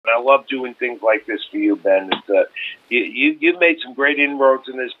love doing things like this for you, Ben. You've made some great inroads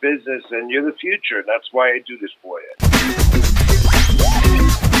in this business, and you're the future. And that's why I do this for you.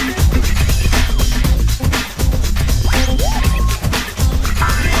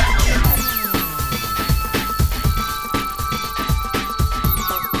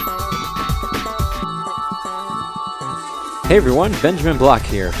 Hey everyone, Benjamin Block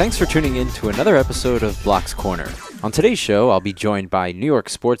here. Thanks for tuning in to another episode of Block's Corner. On today's show, I'll be joined by New York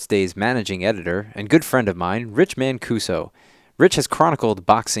Sports Day's managing editor and good friend of mine, Rich Mancuso. Rich has chronicled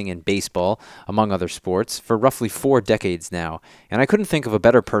boxing and baseball, among other sports, for roughly 4 decades now, and I couldn't think of a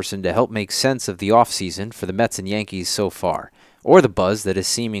better person to help make sense of the offseason for the Mets and Yankees so far, or the buzz that has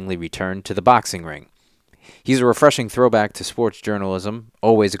seemingly returned to the boxing ring. He's a refreshing throwback to sports journalism,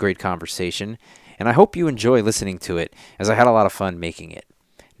 always a great conversation, and I hope you enjoy listening to it, as I had a lot of fun making it.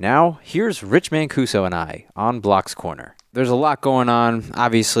 Now, here's Rich Mancuso and I on Block's Corner. There's a lot going on,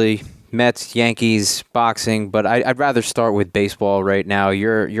 obviously, Mets, Yankees, boxing, but I'd rather start with baseball right now.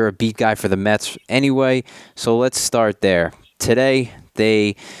 You're a beat guy for the Mets anyway, so let's start there. Today,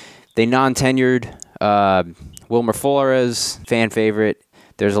 they non-tenured Wilmer Flores, fan favorite.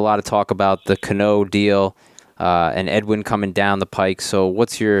 There's a lot of talk about the Cano deal and Edwin coming down the pike, so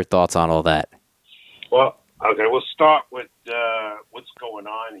what's your thoughts on all that? Well, okay, we'll start with what's going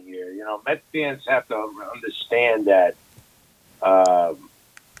on here. You know, Met fans have to understand that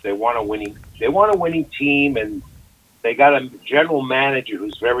they want a winning team, and they got a general manager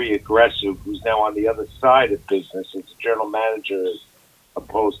who's very aggressive, who's now on the other side of business as a general manager as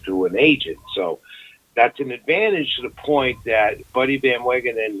opposed to an agent. So that's an advantage to the point that Buddy Van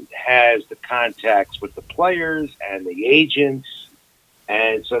Wegenen has the contacts with the players and the agents.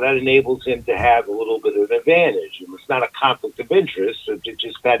 And so that enables him to have a little bit of an advantage. And it's not a conflict of interest, it's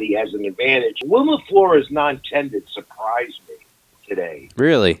just that he has an advantage. Wilmer Flores non-tendered surprised me today.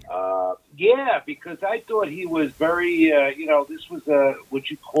 Really? Yeah, because I thought he was very, this was what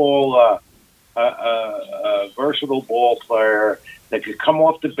you call a versatile ball player that could come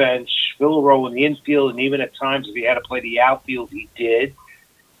off the bench, fill a role in the infield, and even at times if he had to play the outfield, he did.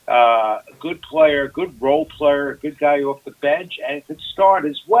 A good player, good role player, a good guy off the bench, and could start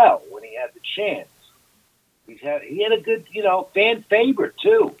as well when he had the chance. He had a good, fan favorite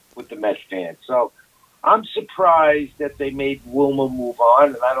too with the Mets fans. So I'm surprised that they made Wilmer move on,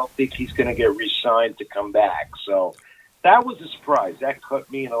 and I don't think he's going to get re-signed to come back. So that was a surprise. That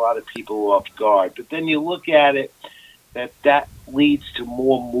caught me and a lot of people off guard. But then you look at it, that leads to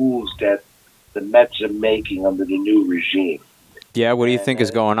more moves that the Mets are making under the new regime. Yeah, what do you think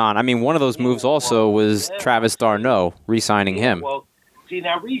is going on? I mean, one of those moves also was Travis d'Arnaud, re-signing him. Well, see,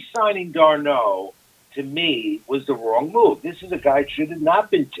 now re-signing d'Arnaud, to me, was the wrong move. This is a guy who should have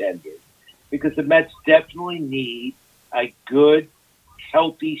not been tendered because the Mets definitely need a good,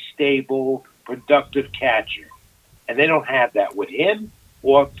 healthy, stable, productive catcher. And they don't have that with him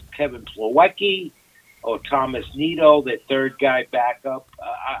or Kevin Plawecki or Thomas Nido, their third guy backup.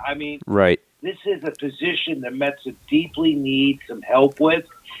 Right. This is a position the Mets deeply need some help with,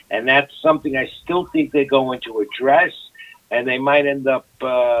 and that's something I still think they're going to address. And they might end up,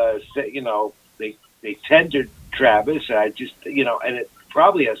 they tendered Travis. And it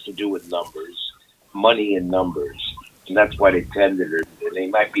probably has to do with numbers, money and numbers, and that's why they tendered her. And they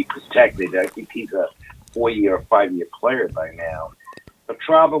might be protected. I think he's a 4-year or 5-year player by now. The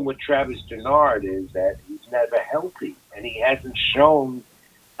problem with Travis d'Arnaud is that he's never healthy, and he hasn't shown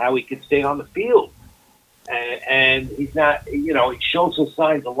how he could stay on the field. And he's not, he shows some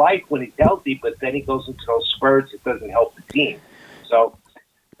signs of life when he's healthy, but then he goes into those spurts. It doesn't help the team. So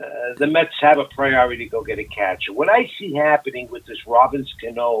the Mets have a priority to go get a catcher. What I see happening with this Robinson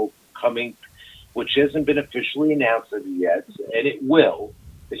Cano coming, which hasn't been officially announced yet, and it will,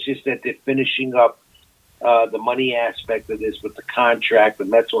 it's just that they're finishing up the money aspect of this with the contract. The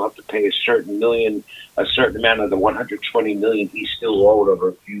Mets will have to pay a certain amount of the $120 million he's still owed over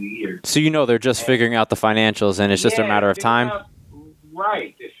a few years. So they're just figuring out the financials, and it's just a matter of time?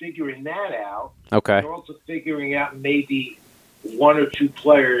 Right. They're figuring that out. Okay. They're also figuring out maybe 1 or 2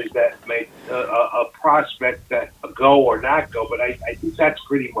 players that make a prospect that go or not go, but I think that's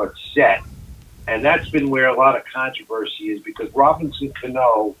pretty much set. And that's been where a lot of controversy is because Robinson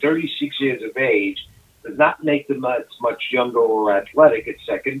Cano, 36 years of age, does not make the Mets much younger or athletic at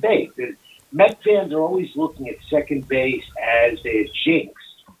second base. Met fans are always looking at second base as their jinx.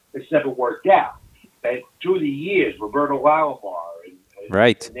 It's never worked out. And through the years, Roberto Alomar and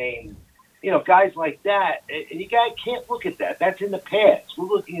right. Name, guys like that, and you guys can't look at that. That's in the past. We're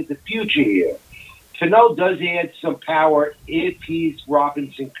looking at the future here. Cano does add some power if he's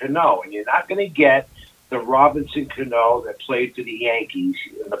Robinson Cano, and you're not going to get the Robinson Cano that played for the Yankees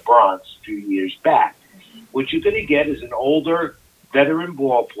in the Bronx a few years back. What you're going to get is an older, veteran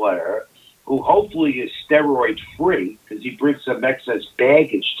ball player who hopefully is steroid-free because he brings some excess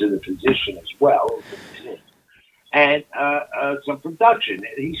baggage to the position as well, and some production.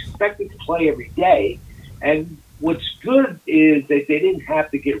 He's expected to play every day. And what's good is that they didn't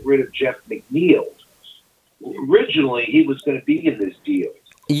have to get rid of Jeff McNeil. Originally, he was going to be in this deal.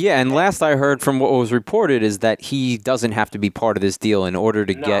 Yeah, and last I heard from what was reported is that he doesn't have to be part of this deal in order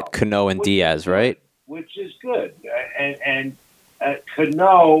to get Cano and Diaz, right? Which is good. And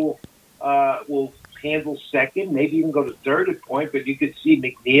Cano will handle second, maybe even go to third at point, but you could see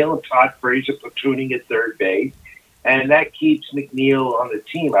McNeil and Todd Frazier platooning at third base, and that keeps McNeil on the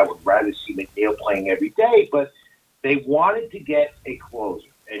team. I would rather see McNeil playing every day, but they wanted to get a closer.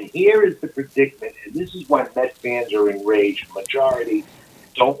 And here is the predicament, and this is why Met fans are enraged. Majority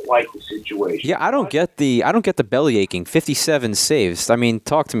don't like the situation. Yeah, I don't get the belly aching. 57 saves. I mean,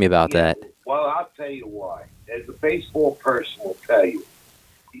 talk to me about that. Well, I'll tell you why. As a baseball person will tell you,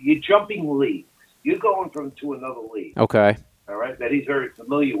 you're jumping leagues. You're going from to another league. Okay. All right. That he's very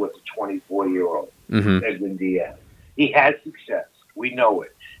familiar with, the 24-year-old Edwin Diaz. He has success. We know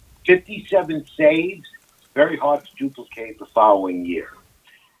it. 57 saves. Very hard to duplicate the following year.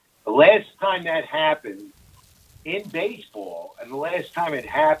 The last time that happened in baseball, and the last time it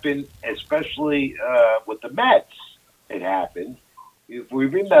happened, especially with the Mets, it happened. If we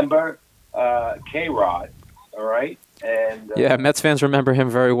remember K-Rod, all right? And yeah, Mets fans remember him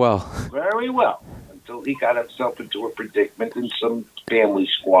very well. Very well, until he got himself into a predicament and some family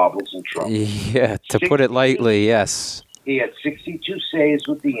squabbles and trouble. Yeah, to put it lightly, yes. He had 62 saves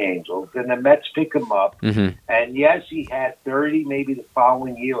with the Angels. Then the Mets pick him up. Mm-hmm. And, yes, he had 30 maybe the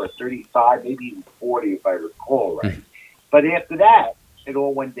following year, or 35, maybe even 40 if I recall right. Mm-hmm. But after that, it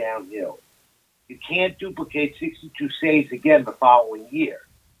all went downhill. You can't duplicate 62 saves again the following year.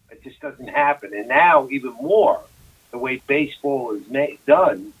 It just doesn't happen. And now, even more, the way baseball is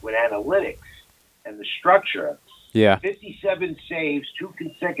done with analytics and the structure, 57 saves, 2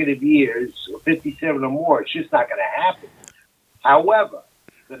 consecutive years, or 57 or more, it's just not going to happen. However,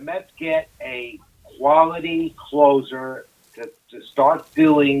 the Mets get a quality closer to start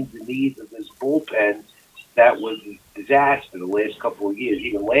filling the needs of this bullpen that was a disaster the last couple of years,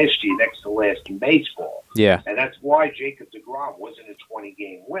 even last year, next to last in baseball. Yeah. And that's why Jacob deGrom wasn't a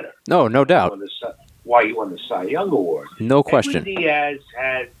 20-game winner. No doubt. Why he won the Cy Young Award. No question. Edwin Diaz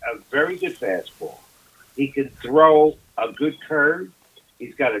had a very good fastball. He can throw a good curve.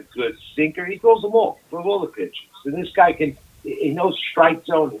 He's got a good sinker. He throws them all. Throws all the pitches. And this guy he knows strike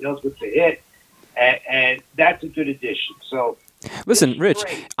zone. He knows what to hit. And that's a good addition. So, listen, Rich,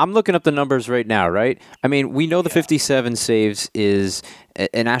 I'm looking up the numbers right now, right? I mean, we know the 57 saves is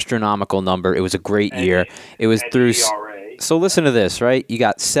an astronomical number. It was a great year. It was through. So listen to this, right? You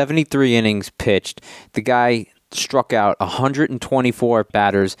got 73 innings pitched. The guy struck out 124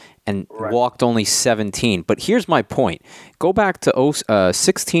 batters and walked only 17. But here's my point. Go back to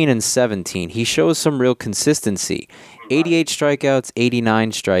 16 and 17. He shows some real consistency. 88 strikeouts,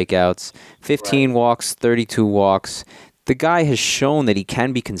 89 strikeouts, 15 walks, 32 walks. The guy has shown that he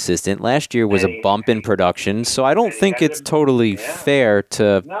can be consistent. Last year was a bump in production, so I don't think it's totally fair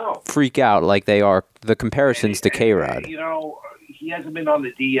to freak out like they are the comparisons to K-Rod. You know, he hasn't been on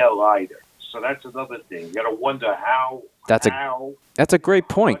the DL either. So that's another thing. You got to wonder how. That's a great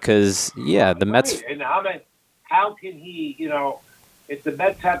point because, the Mets. And how can he, if the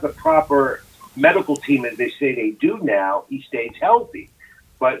Mets have the proper medical team as they say they do now, he stays healthy.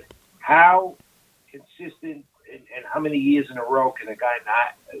 But how consistent and how many years in a row can a guy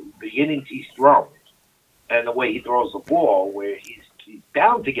not, the innings he's thrown and the way he throws the ball, where he's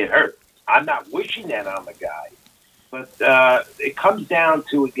bound to get hurt. I'm not wishing that on the guy. But it comes down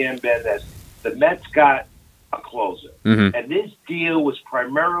to, again, Ben, that the Mets got a closer. Mm-hmm. And this deal was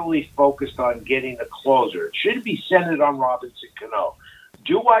primarily focused on getting a closer. It shouldn't be centered on Robinson Cano.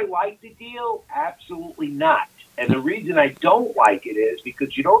 Do I like the deal? Absolutely not. And the reason I don't like it is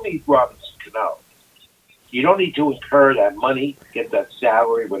because you don't need Robinson Cano. You don't need to incur that money, get that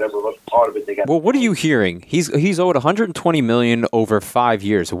salary, whatever part of it they got. Well, what are you hearing? He's owed $120 million over 5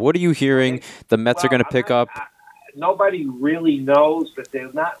 years. What are you hearing the Mets are going to pick up? Nobody really knows, but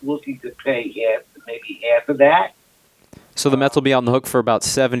they're not looking to pay maybe half of that. So the Mets will be on the hook for about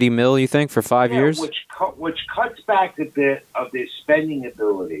 $70 million, you think, for 5 years? Which cuts back a bit of their spending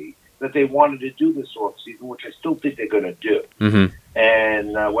ability that they wanted to do this offseason, which I still think they're going to do. Mm-hmm.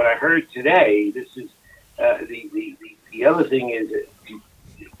 And what I heard today, this is the other thing is,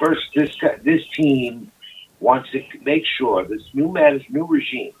 first, this team wants to make sure this new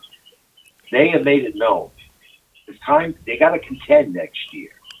regime they have made it known. It's time. They got to contend next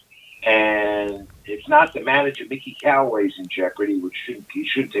year. And it's not the manager, Mickey Callaway's in jeopardy, which he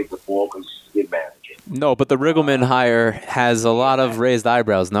should take the fall because he's a good manager. No, but the Riggleman hire has a lot of raised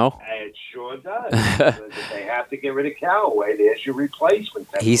eyebrows, no? It sure does. If they have to get rid of Callaway, there's your replacement.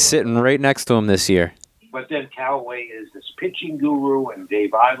 He's sitting right next to him this year. But then Callaway is this pitching guru, and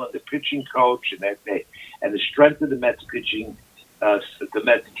Dave Island, the pitching coach, and the strength of the Mets pitching, the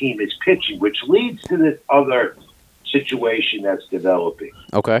Mets team is pitching, which leads to this other situation that's developing.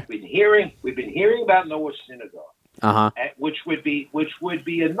 Okay. We've been hearing about Noah Syndergaard, which would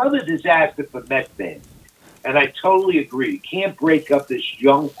be another disaster for Met fans. And I totally agree. You can't break up this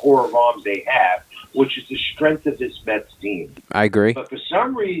young core of arms they have, which is the strength of this Mets team. I agree. But for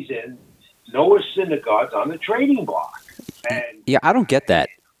some reason, Noah Syndergaard's on the trading block. And yeah, I don't get that.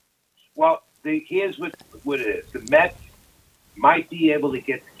 Well, here's what it is. The Mets might be able to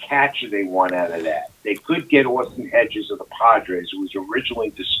get the catcher they want out of that. They could get Austin Hedges of the Padres, who was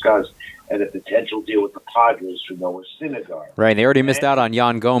originally discussed at a potential deal with the Padres for Noah Syndergaard. Right, they already missed out on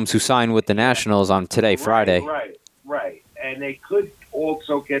Jan Gomes, who signed with the Nationals on Friday. Right. And they could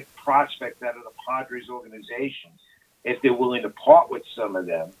also get prospects out of the Padres organization if they're willing to part with some of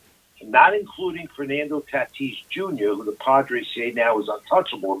them, not including Fernando Tatis Jr., who the Padres say now is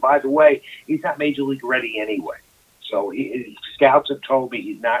untouchable. And by the way, he's not Major League ready anyway. So scouts have told me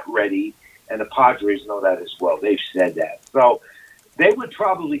he's not ready, and the Padres know that as well. They've said that. So they would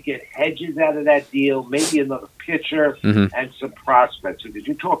probably get Hedges out of that deal, maybe another pitcher, and some prospects. Because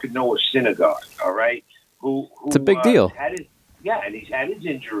you're talking Noah Syndergaard, all right? Who it's a big deal. And he's had his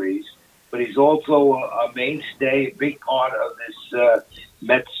injuries, but he's also a mainstay, a big part of this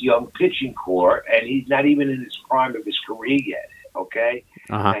Mets young pitching core, and he's not even in his prime of his career yet, okay?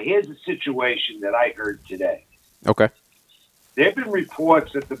 Now, here's the situation that I heard today. Okay. There have been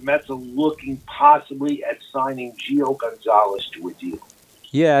reports that the Mets are looking possibly at signing Gio Gonzalez to a deal.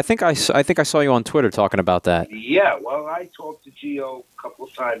 Yeah, I think I saw you on Twitter talking about that. Yeah, well, I talked to Gio a couple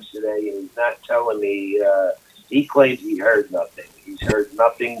of times today, and he's not telling me. He claims he heard nothing. He's heard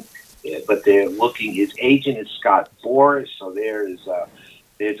nothing, but they're looking. His agent is Scott Boras, so there's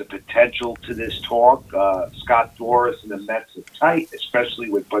a potential to this talk. Scott Boras and the Mets are tight,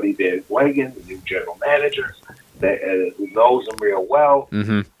 especially with Buddy Van Wegen, the new general manager, who knows him real well.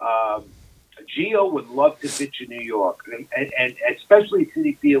 Gio would love to pitch in New York, and especially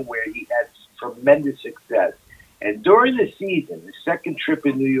Citi Field, where he had tremendous success. And during the season, the second trip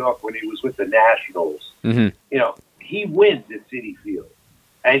in New York when he was with the Nationals, he wins at Citi Field.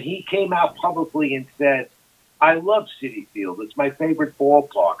 And he came out publicly and said, I love Citi Field. It's my favorite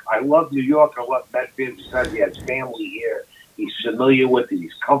ballpark. I love New York. I love Met fans because he has family here. He's familiar with it.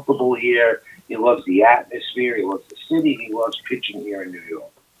 He's comfortable here. He loves the atmosphere. He loves the city. He loves pitching here in New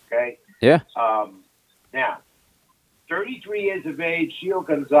York. Okay? Yeah. Now, 33 years of age, Gio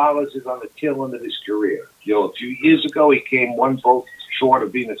Gonzalez is on the tail end of his career. A few years ago, he came one vote short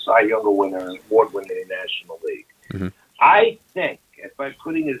of being a Cy Young winner and award winner in the National League. I think, if I'm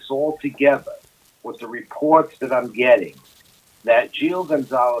putting this all together with the reports that I'm getting, that Gio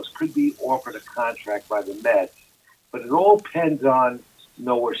Gonzalez could be offered a contract by the Mets, but it all depends on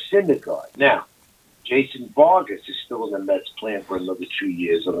Noah Syndergaard. Now, Jason Vargas is still in the Mets plan for another 2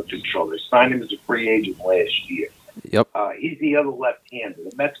 years on the control. They signed him as a free agent last year. Yep. He's the other left-hander.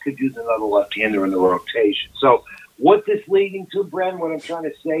 The Mets could use another left-hander in the rotation. So what this leading to, Bren, what I'm trying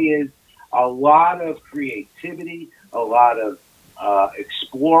to say is a lot of creativity, a lot of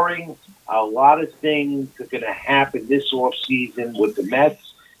exploring, a lot of things are going to happen this offseason with the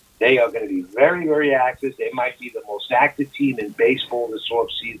Mets. They are going to be very, very active. They might be the most active team in baseball this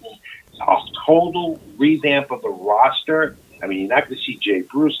offseason. A total revamp of the roster. I mean, you're not going to see Jay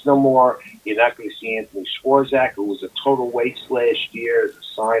Bruce no more. You're not going to see Anthony Swarzak, who was a total waste last year as a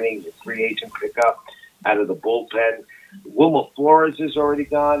signing, a free agent pickup out of the bullpen. Wilmer Flores is already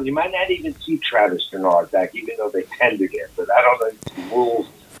gone. You might not even see Travis Bernard back, even though they tendered him. But I don't know the rules.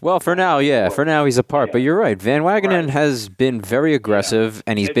 Well, for now, yeah. For now, he's apart. Yeah. But you're right. Van Wagenen has been very aggressive,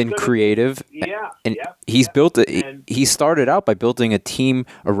 and he's been creative. And he's built he started out by building a team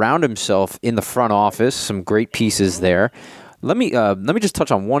around himself in the front office. Some great pieces there. Let me just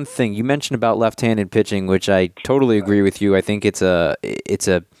touch on one thing you mentioned about left-handed pitching, which I totally agree with you. I think it's a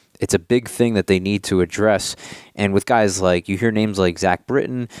big thing that they need to address. And with guys like, you hear names like Zach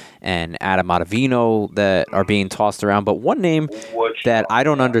Britton and Adam Ottavino that are being tossed around. But one name that I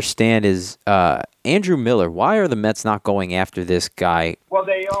don't understand is Andrew Miller. Why are the Mets not going after this guy? Well,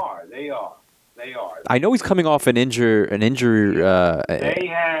 they are. I know he's coming off an injury.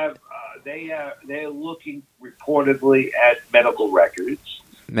 They're looking reportedly at medical records.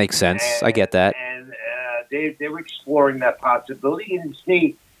 Makes sense. I get that. And they were exploring that possibility. And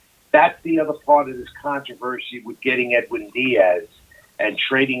see, that's the other part of this controversy with getting Edwin Diaz and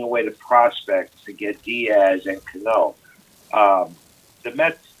trading away the prospects to get Diaz and Cano. The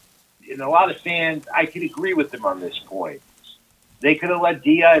Mets, and a lot of fans, I could agree with them on this point. They could have let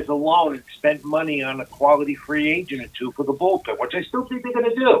Diaz alone and spent money on a quality free agent or two for the bullpen, which I still think they're going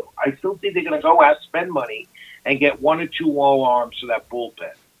to do. I still think they're going to go out, spend money, and get one or two all arms for that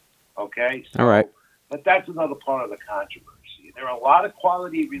bullpen. Okay? All right. But that's another part of the controversy. There are a lot of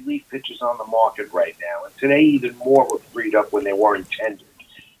quality relief pitchers on the market right now, and today even more were freed up when they weren't intended.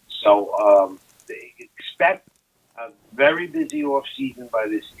 So they expect a very busy offseason by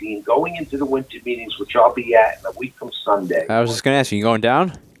this team going into the winter meetings, which I'll be at in a week from Sunday. I was just going to ask you going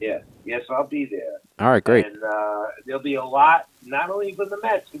down? Yeah. Yes, I'll be there. All right, great. And there'll be a lot, not only for the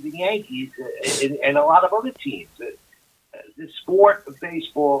Mets, but the Yankees and a lot of other teams. The sport of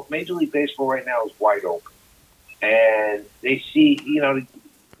baseball, Major League Baseball right now is wide open. And they see, the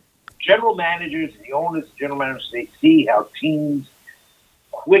general managers, the owners, the general managers, they see how teams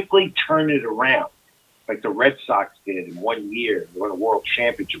quickly turn it around. Like the Red Sox did in 1 year, they won a world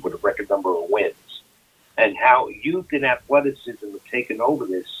championship with a record number of wins. And how youth and athleticism have taken over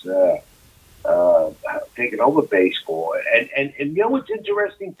baseball. And you know what's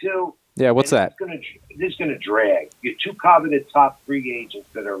interesting too? Yeah, what's that? This is going to drag. Your two coveted top free agents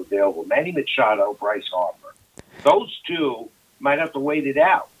that are available, Manny Machado, Bryce Harper. Those two might have to wait it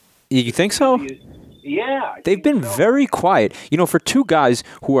out. You think so? Yeah. They've been very quiet. For two guys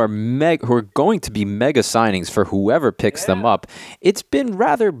who are going to be mega signings for whoever picks them up, it's been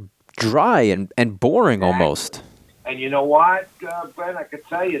rather dry and boring almost. And you know what, Brent? I can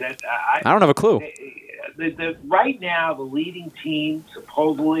tell you that I don't have a clue. Right now, the leading team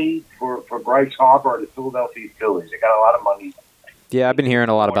supposedly for Bryce Harper are the Philadelphia Phillies. They got a lot of money. Yeah, I've been hearing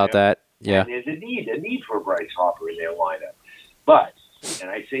a lot about that. Yeah, and there's a need for Bryce Harper in their lineup. But, and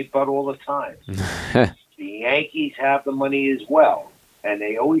I say but all the time, the Yankees have the money as well, and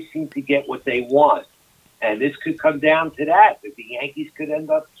they always seem to get what they want. And this could come down to that the Yankees could end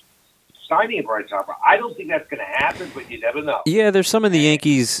up signing a Bryce Harper. I don't think that's going to happen, but you never know. Yeah, there's some of the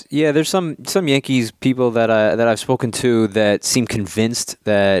Yankees. Yeah, there's some Yankees people that I've spoken to that seem convinced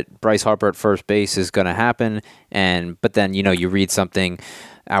that Bryce Harper at first base is going to happen, but then you read something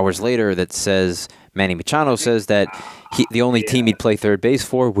hours later that says Manny Machado says that the only team he'd play third base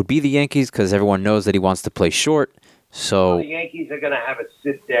for would be the Yankees because everyone knows that he wants to play short. So the Yankees are going to have a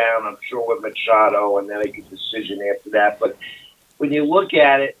sit down, I'm sure, with Machado, and then make a decision after that. But when you look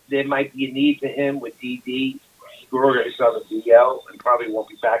at it, there might be a need for him with DD. He's on the DL and probably won't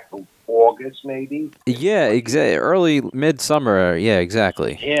be back till August, maybe. Yeah, exactly. Early midsummer. Yeah,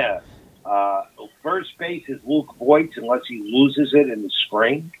 exactly. Yeah. First base is Luke Voigt unless he loses it in the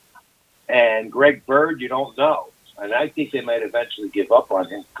spring. And Greg Bird, you don't know. And I think they might eventually give up on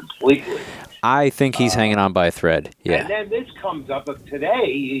him completely. I think he's hanging on by a thread. Yeah. And then this comes up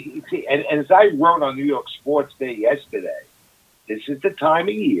today, and as I wrote on New York Sports Day yesterday, this is the time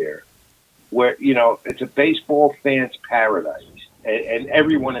of year where, it's a baseball fan's paradise, and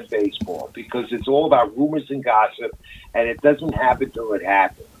everyone in baseball, because it's all about rumors and gossip, and it doesn't happen till it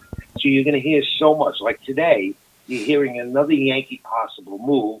happens. So you're going to hear so much. Like today, you're hearing another Yankee possible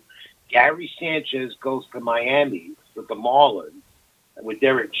move. Gary Sanchez goes to Miami with the Marlins with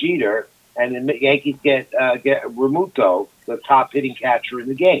Derek Jeter, and the Yankees get Realmuto, the top hitting catcher in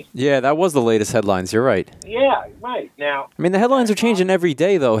the game. Yeah, that was the latest headlines. You're right. Yeah, right. Now, I mean, the headlines are changing every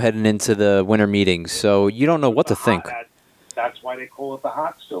day, though, heading into the winter meetings, so you don't know what to think. That's why they call it the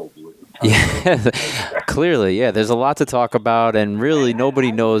hot stove. Yeah, clearly, yeah. There's a lot to talk about, and really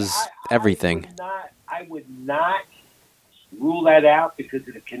nobody knows everything. I would not rule that out because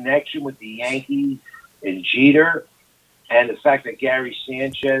of the connection with the Yankees and Jeter, and the fact that Gary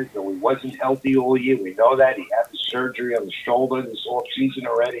Sanchez, though he wasn't healthy all year, we know that. He had the surgery on the shoulder this offseason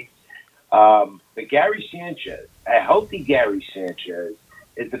already. But Gary Sanchez, a healthy Gary Sanchez,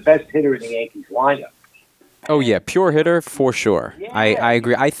 is the best hitter in the Yankees lineup. Oh yeah, pure hitter for sure. Yeah. I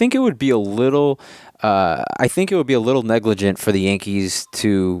agree. I think it would be a little. I think it would be a little negligent for the Yankees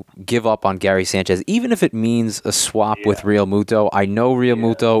to give up on Gary Sanchez, even if it means a swap with Realmuto. I know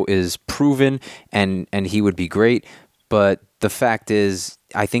Realmuto is proven, and he would be great. But the fact is,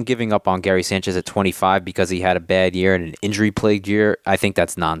 I think giving up on Gary Sanchez at 25 because he had a bad year and an injury-plagued year, I think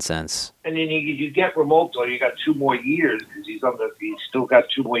that's nonsense. And then you get Realmuto, you got 2 more years because he's still got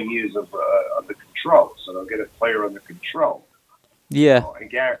 2 more years of under control. So they'll get a player under control. Yeah, and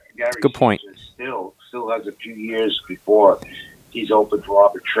Gary good point. Still has a few years before he's open for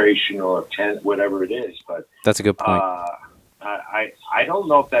arbitration or whatever it is. But that's a good point. I don't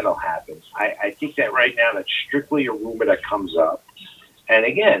know if that'll happen. I think that right now that's strictly a rumor that comes up. And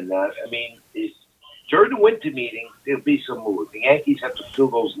again, I mean, during the winter meeting, there'll be some moves. The Yankees have to fill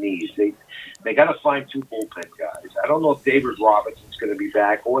those needs. They got to find two bullpen guys. I don't know if David Robertson's going to be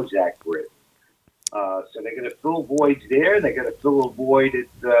back or Zach Britton. So they're going to fill voids there. They're going to fill a void at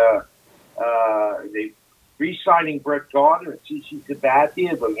they re-signing Brett Gardner and CC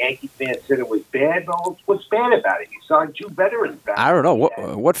Sabathia. The Yankee fans said it was bad. No, what's bad about it? You signed two veterans back. I don't know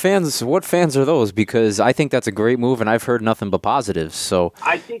what fans are those, because I think that's a great move, and I've heard nothing but positives. So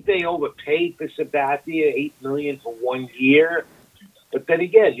I think they overpaid for Sabathia, $8 million for 1 year. But then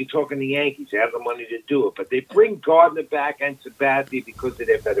again, you're talking the Yankees. They have the money to do it. But they bring Gardner back and Sabathia because of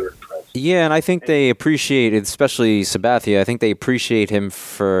their veteran presence. Yeah, and I think they appreciate, especially Sabathia, I think they appreciate him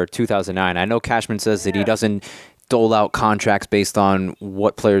for 2009. I know Cashman says that he doesn't dole out contracts based on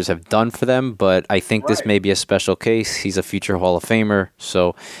what players have done for them, but I think this may be a special case. He's a future Hall of Famer.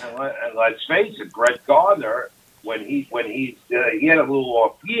 So, and let's face it, Brett Gardner, when he had a little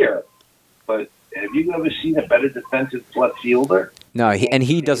off year, but have you ever seen a better defensive left fielder? No,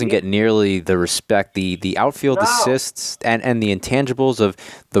 he doesn't get nearly the respect, the outfield assists and the intangibles of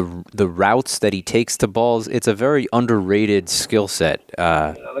the routes that he takes to balls. It's a very underrated skill set.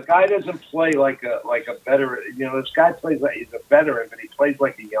 The guy doesn't play like a veteran. This guy plays like he's a veteran, but he plays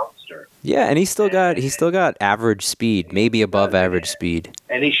like a youngster. Yeah, and he's still got average speed, maybe above average speed.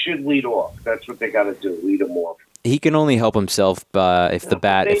 And he should lead off. That's what they got to do, lead him off. He can only help himself if the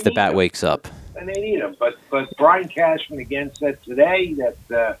bat wakes up. And they need him. But Brian Cashman again said today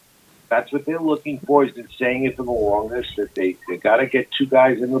that that's what they're looking for. He's been saying it for the longest, that they got to get two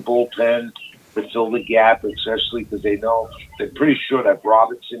guys in the bullpen to fill the gap, especially because they're pretty sure that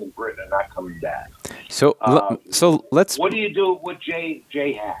Robinson and Britton are not coming back. So let's. What do you do with Jay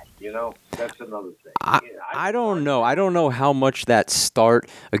Hack? That's another thing. I don't know. I don't know how much that start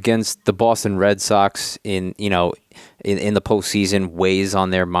against the Boston Red Sox in the postseason weighs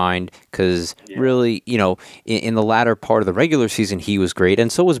on their mind, because really, in the latter part of the regular season, he was great,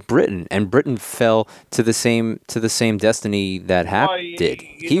 and so was Britton, and Britton fell to the same destiny that Happ did.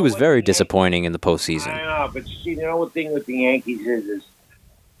 He was very disappointing in the postseason. I know, but the thing with the Yankees is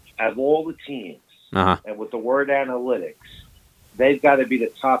of all the teams, and with the word analytics, they've got to be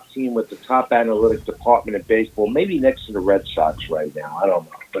the top team with the top analytics department in baseball, maybe next to the Red Sox right now. I don't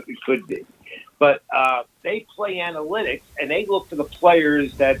know, but it could be. But they play analytics, and they look for the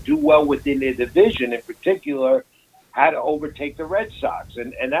players that do well within their division, in particular, how to overtake the Red Sox.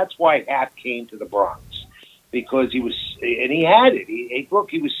 And that's why Happ came to the Bronx, because he had it. He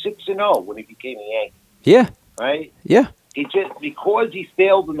was 6-0 when he became a Yankee. Yeah. Right? Yeah. Because he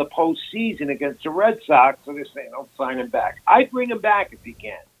failed in the postseason against the Red Sox, so they're saying, don't sign him back. I'd bring him back if he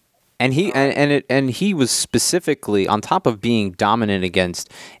can. And he was specifically, on top of being dominant against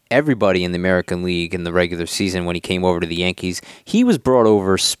everybody in the American League in the regular season when he came over to the Yankees, he was brought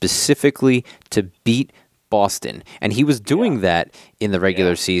over specifically to beat Boston. And he was doing that in the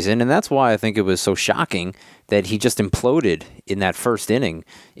regular season, and that's why I think it was so shocking that he just imploded in that first inning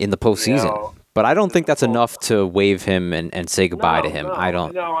in the postseason. But I don't think that's enough to waive him and say goodbye to him. I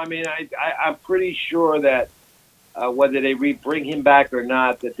don't. No, I mean, I'm pretty sure that whether they bring him back or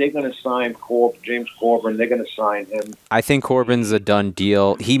not, that they're going to sign James Corbin. They're going to sign him. I think Corbin's a done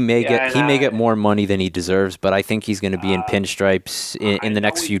deal. He may get more money than he deserves, but I think he's going to be in pinstripes in the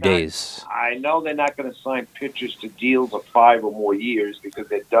next few days. I know they're not going to sign pitchers to deals of 5 or more years because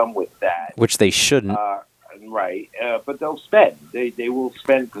they're done with that. Which they shouldn't. Right, but they'll spend. They will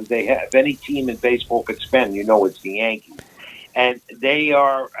spend because they have. If any team in baseball could spend, it's the Yankees, and they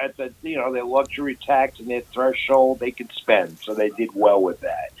are at the their luxury tax and their threshold. They can spend, so they did well with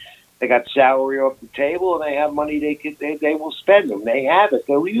that. They got salary off the table, and they have money. They will spend them. They have it.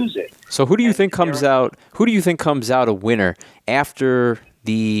 They'll use it. So who do you think comes out? Who do you think comes out a winner after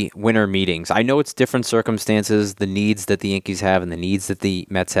the winter meetings? I know it's different circumstances, the needs that the Yankees have and the needs that the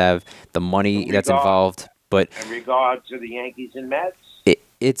Mets have, the money that's involved. But in regard to the Yankees and Mets,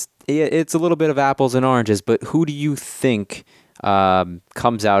 it's a little bit of apples and oranges. But who do you think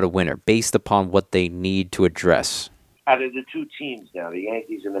comes out a winner based upon what they need to address? Out of the two teams now, the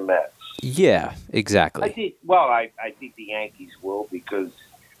Yankees and the Mets. Yeah, exactly. I think the Yankees will, because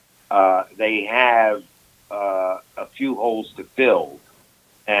they have a few holes to fill,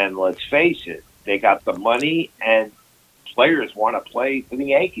 and let's face it, they got the money, and players want to play for the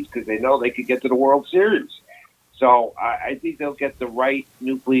Yankees because they know they could get to the World Series. So I think they'll get the right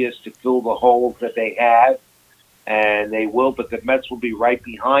nucleus to fill the holes that they have, and they will, but the Mets will be right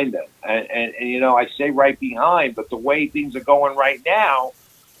behind them. And I say right behind, but the way things are going right now,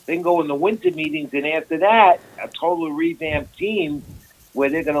 then go in the winter meetings, and after that, a totally revamped team where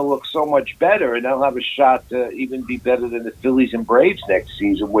they're going to look so much better, and they'll have a shot to even be better than the Phillies and Braves next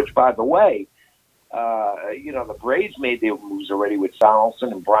season, which, by the way, the Braves made their moves already with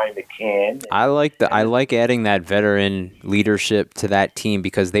Donaldson and Brian McCann. I like adding that veteran leadership to that team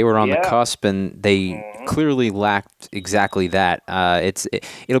because they were on the cusp and they clearly lacked exactly that.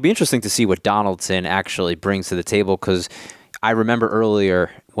 It'll be interesting to see what Donaldson actually brings to the table because I remember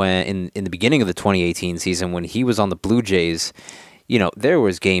earlier when in the beginning of the 2018 season when he was on the Blue Jays, there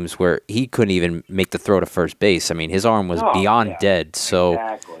was games where he couldn't even make the throw to first base. I mean, his arm was beyond dead. So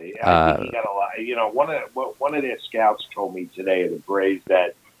exactly, I think he got a lot. One of their scouts told me today at the Braves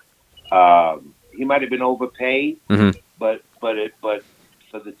that he might have been overpaid, but for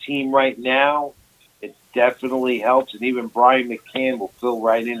the team right now, it definitely helps. And even Brian McCann will fill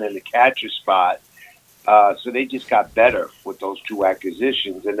right in the catcher spot. So they just got better with those two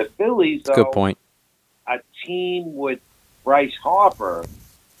acquisitions. And the Phillies, though, good point. A team with Bryce Harper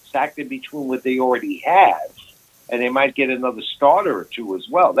stacked in between what they already have, and they might get another starter or two as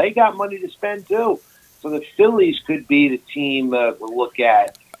well. They got money to spend too. So the Phillies could be the team we'll look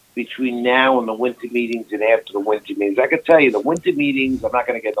at between now and the winter meetings and after the winter meetings. I can tell you, the winter meetings, I'm not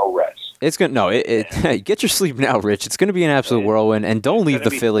going to get no rest. It's going get your sleep now, Rich. It's going to be an absolute whirlwind, and don't leave the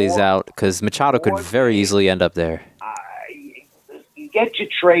Phillies out because Machado could very easily end up there. You get your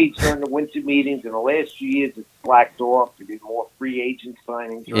trades during the winter meetings. In the last few years, it's slacked off. You did more free agent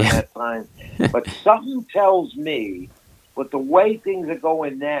signings during that time. But something tells me, with the way things are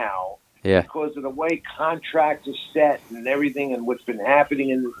going now, because of the way contracts are set and everything and what's been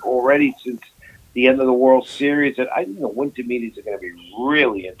happening already since the end of the World Series, that I think the winter meetings are going to be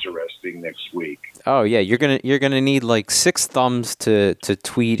really interesting next week. Oh yeah, you're gonna need like 6 thumbs to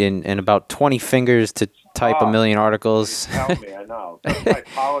tweet and about 20 fingers to type a million articles. Tell me, I know. I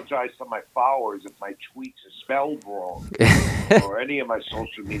apologize to my followers if my tweets are spelled wrong or any of my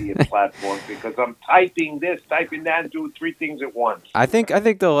social media platforms because I'm typing this, typing that, and doing 3 things at once. I think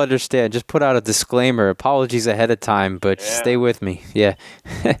they'll understand. Just put out a disclaimer. Apologies ahead of time, but stay with me. Yeah.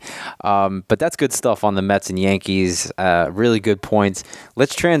 But that's good stuff on the Mets and Yankees. Really good points.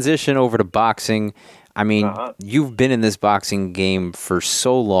 Let's transition over to boxing. I mean, you've been in this boxing game for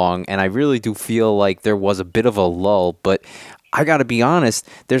so long, and I really do feel like there was a bit of a lull, but I got to be honest,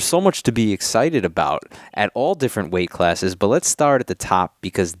 there's so much to be excited about at all different weight classes, but let's start at the top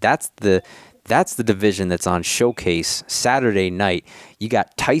because that's the division that's on Showcase Saturday night. You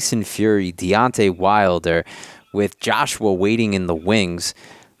got Tyson Fury, Deontay Wilder, with Joshua waiting in the wings.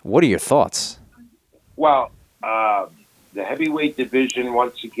 What are your thoughts? Well, the heavyweight division,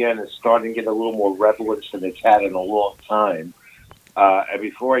 once again, is starting to get a little more relevance than it's had in a long time. And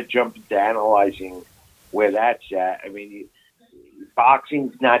before I jump into analyzing where that's at, I mean,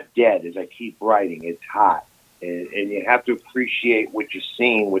 boxing's not dead, as I keep writing. It's hot. And you have to appreciate what you're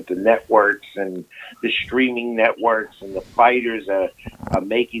seeing with the networks and the streaming networks and the fighters are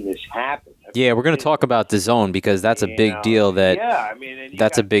making this happen. Yeah, we're going to talk about DAZN because that's a big deal.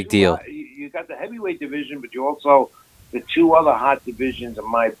 That's a big deal. You got the heavyweight division, but you also... The 2 other hot divisions in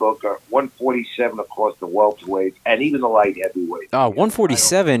my book are 147, of course, the welterweight, and even the light heavyweight. Oh,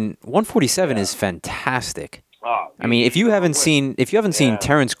 147 is fantastic. I mean, if you haven't seen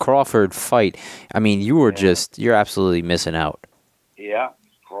Terrence Crawford fight, I mean, you're absolutely missing out. Yeah,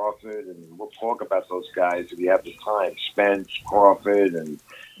 Crawford, and we'll talk about those guys if you have the time. Spence, Crawford, and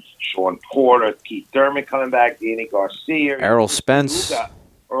Sean Porter, Keith Thurman coming back, Danny Garcia, Errol Spence.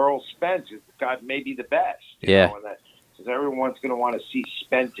 Earl Spence has got maybe the best. You know, because everyone's going to want to see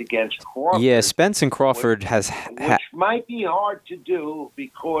Spence against Crawford. Yeah, Spence and Crawford which might be hard to do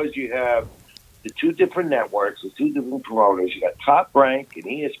because you have the 2 different networks, the 2 different promoters. You got Top Rank and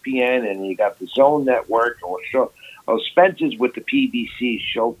ESPN, and you got the Zone Network. Spence is with the PBC,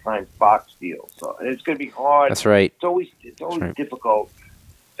 Showtime, Fox deal. So it's going to be hard. That's right. It's always difficult,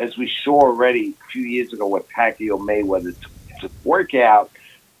 as we saw already a few years ago with Pacquiao Mayweather, to work out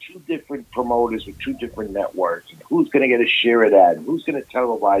 2 different promoters with 2 different networks, and who's going to get a share of that, and who's going to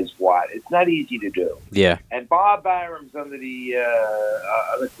televise what. It's not easy to do. Yeah. And Bob Arum's under the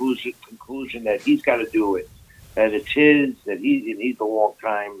conclusion that he's got to do it, that it's his, that he's a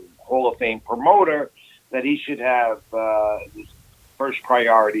long-time Hall of Fame promoter, that he should have his first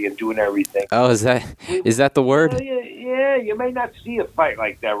priority in doing everything. Oh, is that the word? Yeah, you may not see a fight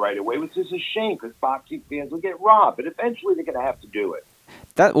like that right away, which is a shame because boxing fans will get robbed, but eventually they're going to have to do it.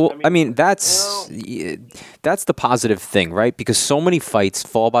 That's the positive thing, right? Because so many fights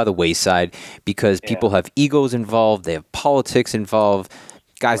fall by the wayside because people have egos involved, they have politics involved,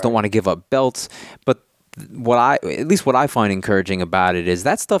 guys don't want to give up belts. But at least what I find encouraging about it is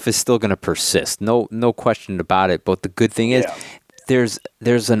that stuff is still going to persist. No question about it. But the good thing is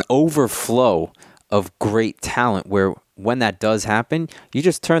there's an overflow of great talent where when that does happen, you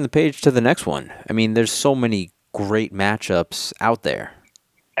just turn the page to the next one. I mean, there's so many great matchups out there.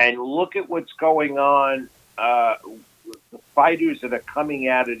 And look at what's going on with the fighters that are coming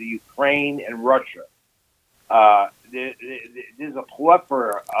out of the Ukraine and Russia. There's a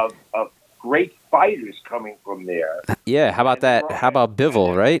plethora of great fighters coming from there. Yeah, how about that? How about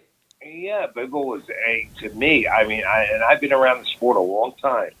Bivol, right? Yeah, Bivol is to me. I mean, I've been around the sport a long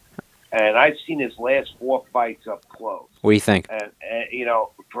time, and I've seen his last 4 fights up close. What do you think? And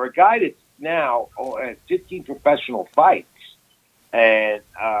for a guy that's now 15 professional fights, and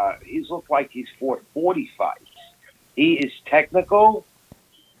he's looked like he's fought 40 fights. He is technical.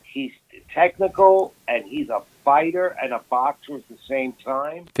 He's technical, and he's a fighter and a boxer at the same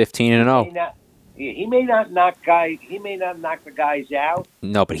time. 15-0. He may not knock the guys out.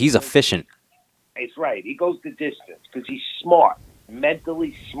 No, but he's efficient. That's right. He goes the distance because he's smart,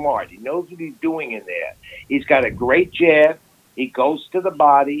 mentally smart. He knows what he's doing in there. He's got a great jab. He goes to the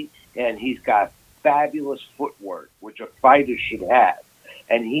body, and he's got fabulous footwork, which a fighter should have.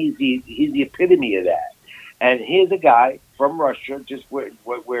 And he's the epitome of that. And here's a guy from Russia, just where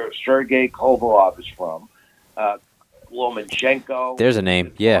Sergey Kovalev is from. Lomachenko. There's a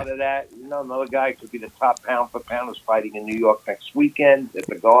name, yeah. Part of that. Another guy could be the top pound-for-pound who's fighting in New York next weekend at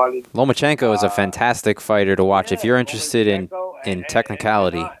the Garden. Lomachenko is a fantastic fighter to watch if you're interested in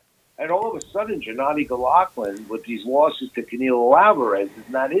technicality. And all of a sudden, Gennady Golovkin, with these losses to Canelo Alvarez, is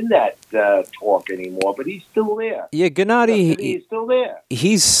not in that talk anymore, but he's still there. Yeah, Gennady, he's still there.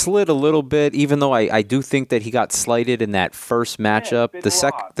 He's slid a little bit, even though I do think that he got slighted in that first matchup.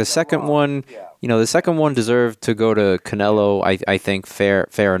 The second one, the second one deserved to go to Canelo. I think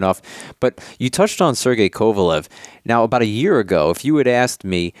fair enough. But you touched on Sergey Kovalev. Now, about a year ago, if you had asked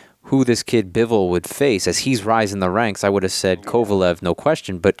me who this kid Bivol would face as he's rising the ranks, I would have said Kovalev, no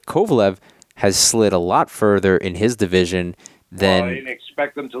question. But Kovalev has slid a lot further in his division than... I didn't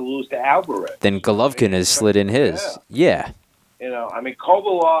expect him to lose to Alvarez. Than Golovkin has slid in his. Yeah.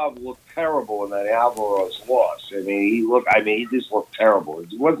 Kovalev looked terrible in that Alvarez loss. He just looked terrible.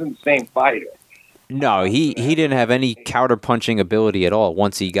 He wasn't the same fighter. No, he didn't have any counter-punching ability at all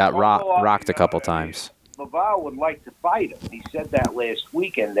once he got rocked a couple times. Laval would like to fight him. He said that last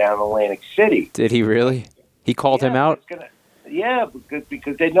weekend down in Atlantic City. Did he really? He called him out?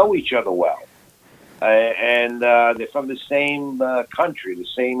 Because they know each other well. And they're from the same country, the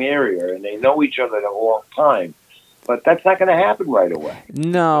same area, and they know each other a long time. But that's not going to happen right away.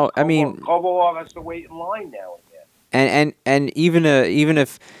 No, Kovalev has to wait in line now and then. And even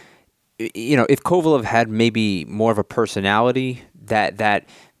if if Kovalev had maybe more of a personality, that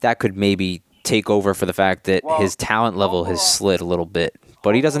could maybe take over for the fact that his talent level has slid a little bit,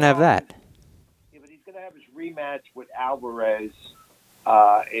 but he doesn't have that. Yeah, but he's going to have his rematch with Alvarez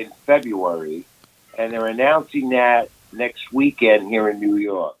in February, and they're announcing that next weekend here in New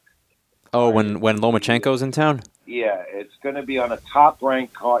York. Oh, when Lomachenko's in town? Yeah, it's going to be on a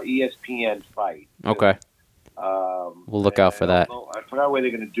top-ranked ESPN fight. Okay. We'll look out for that. I forgot where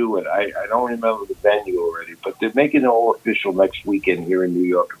they're going to do it. I don't remember the venue already, but they're making it all official next weekend here in New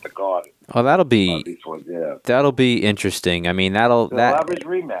York at the Garden. Oh, that'll be interesting. I mean, have his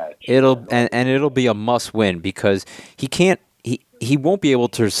rematch. It'll be a must win because he won't be able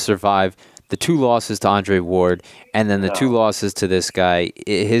to survive the 2 losses to Andre Ward and then the 2 losses to this guy.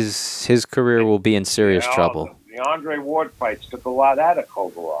 His career will be in serious trouble. The Andre Ward fights took a lot out of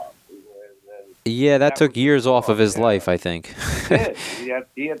Kovalev. Yeah, that took years off of his life, I think. He had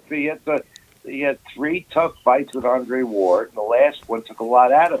 3 tough fights with Andre Ward, and the last one took a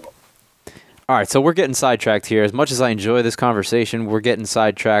lot out of him. All right, so we're getting sidetracked here. As much as I enjoy this conversation, we're getting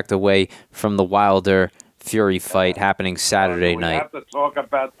sidetracked away from the Wilder-Fury fight happening Saturday night. We have to talk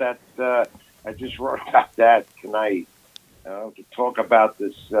about that. I just wrote about that tonight. To talk about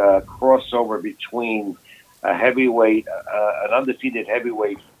this crossover between a heavyweight, an undefeated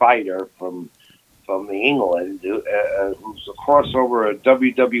heavyweight fighter from England, who's a crossover, a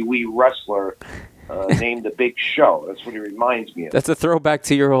WWE wrestler named The Big Show. That's what he reminds me of. That's a throwback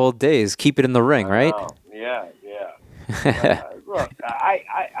to your old days. Keep it in the ring, right? Yeah. Look,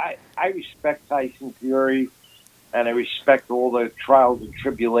 I respect Tyson Fury, and I respect all the trials and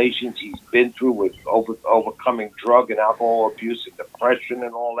tribulations he's been through with overcoming drug and alcohol abuse and depression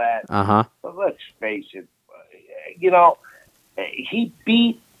and all that. Uh-huh. But let's face it,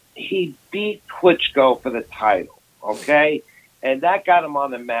 he beat Klitschko for the title, okay? And that got him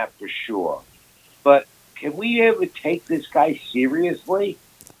on the map for sure. But can we ever take this guy seriously?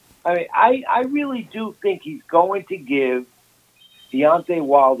 I mean, I really do think he's going to give Deontay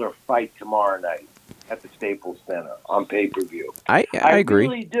Wilder a fight tomorrow night at the Staples Center on pay-per-view. I agree.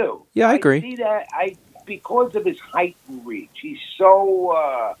 Really do. Yeah, I agree. See that because of his height and reach. He's so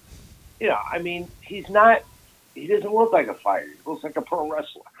I mean, he's not. He doesn't look like a fighter. He looks like a pro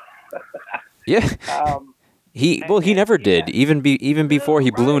wrestler. Yeah. He never did. Yeah. Even before he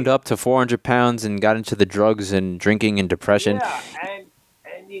Right. ballooned up to 400 pounds and got into the drugs and drinking and depression. Yeah,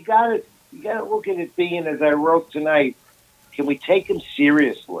 and you gotta look at it being, as I wrote tonight. Can we take him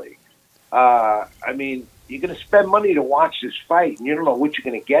seriously? I mean, you're going to spend money to watch this fight, and you don't know what you're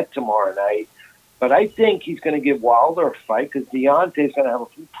going to get tomorrow night. But I think he's going to give Wilder a fight because Deontay's going to have a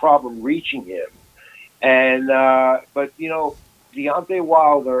problem reaching him. And but Deontay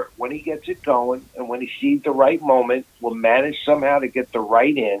Wilder, when he gets it going and when he sees the right moment, will manage somehow to get the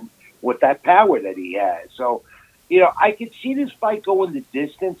right in with that power that he has. So, I could see this fight going the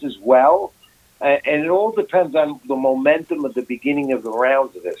distance as well. And it all depends on the momentum at the beginning of the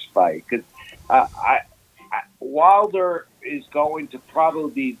rounds of this fight. Because Wilder is going to probably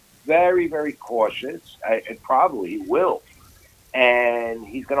be very, very cautious, and probably he will. And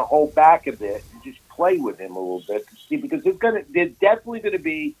he's going to hold back a bit and just play with him a little bit to see, because there's definitely going to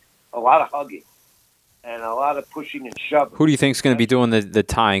be a lot of hugging and a lot of pushing and shoving. Who do you think is going to be doing the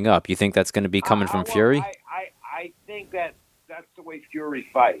tying up? You think that's going to be coming from Fury? I think that's the way Fury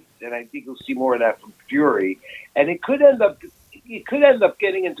fights, and I think you'll see more of that from Fury. And it could end up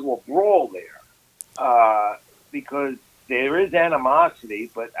getting into a brawl there, because there is animosity,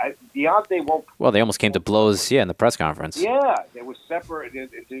 but Deontay won't. Well, they almost came to blows, in the press conference. Yeah, they were separate.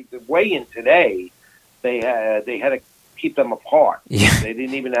 The weigh-in today, they had to keep them apart. Yeah. They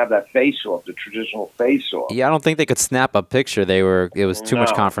didn't even have that face-off, the traditional face-off. Yeah, I don't think they could snap a picture. It was too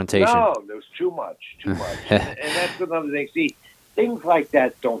much confrontation. No, there was too much. and that's another thing. See, things like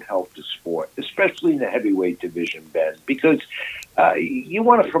that don't help the sport, especially in the heavyweight division, Ben, because you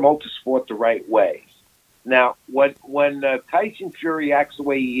want to promote the sport the right way. Now, when Tyson Fury acts the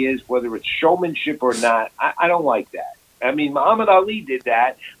way he is, whether it's showmanship or not, I don't like that. I mean, Muhammad Ali did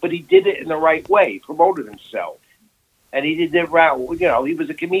that, but he did it in the right way. He promoted himself. And he did it right. He was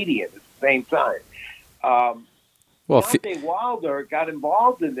a comedian at the same time. Deontay Wilder got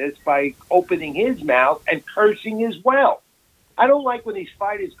involved in this by opening his mouth and cursing as well. I don't like when these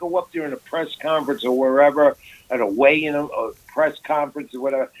fighters go up there in a press conference or wherever, at a weigh-in or press conference or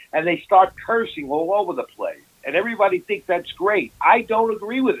whatever, and they start cursing all over the place. And everybody thinks that's great. I don't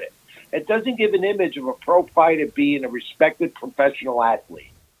agree with it. It doesn't give an image of a pro fighter being a respected professional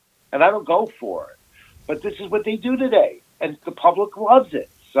athlete. And I don't go for it. But this is what they do today, and the public loves it.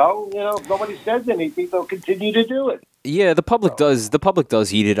 So, if nobody says anything, they'll continue to do it. Yeah, the public does. The public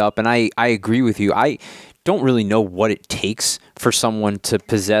does eat it up, and I agree with you. I don't really know what it takes for someone to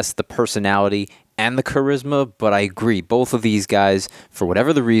possess the personality and the charisma, but I agree. Both of these guys, for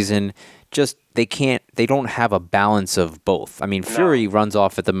whatever the reason, they don't have a balance of both. I mean, Fury runs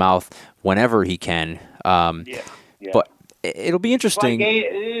off at the mouth whenever he can. But it'll be interesting.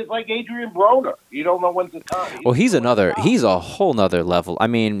 It's like Adrian Broner. You don't know when's the time. Well, he's a whole nother level. I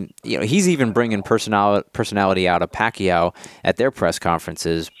mean, he's even bringing personality out of Pacquiao at their press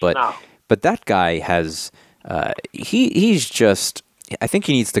conferences. But that guy has, he's just, I think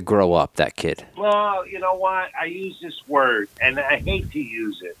he needs to grow up, that kid. Well, you know what? I use this word, and I hate to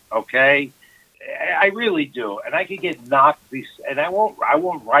use it, okay? I really do. And I could get knocked, and I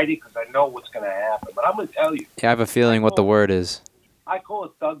won't write it because I know what's going to happen. But I'm going to tell you. Yeah, I have a feeling what the word is. I call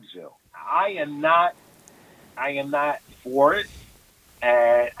it Thugsville. I am not for it.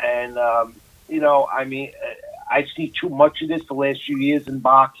 And I mean, I see too much of this the last few years in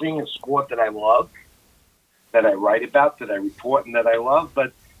boxing, a sport that I love, that I write about, that I report, and that I love.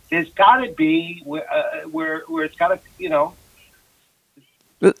 But there's got to be where it's got to,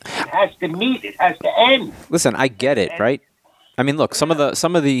 it has to meet. It has to end. Listen, I get it, right? I mean, look, some of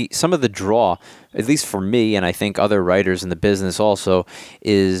the draw, at least for me, and I think other writers in the business also,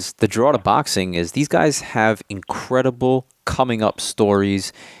 is the draw to boxing is these guys have incredible coming up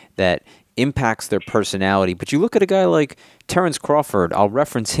stories that impacts their personality. But you look at a guy like Terrence Crawford, I'll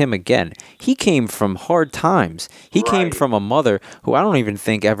reference him again. He came from hard times. He came from a mother who I don't even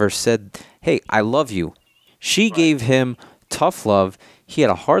think ever said, "Hey, I love you." She gave him tough love. He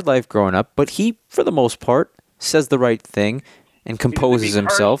had a hard life growing up, but he, for the most part, says the right thing and composes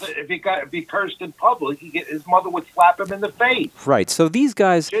himself. If he cursed in public, his mother would slap him in the face. Right. So these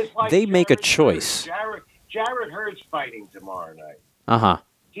guys, they make a Jared choice. Jared Hurd's fighting tomorrow night. Uh-huh.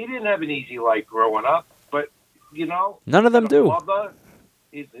 He didn't have an easy life growing up, but, none of them do.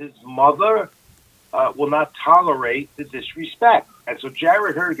 His mother will not tolerate the disrespect. And so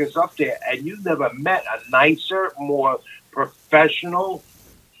Jarrett Hurd gets up there, and you've never met a nicer, more professional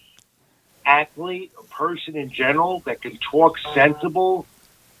athlete, a person in general that can talk sensible,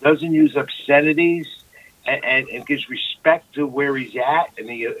 doesn't use obscenities, and gives respect to where he's at and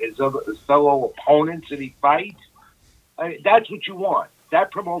his fellow opponents that he fights. I mean, that's what you want.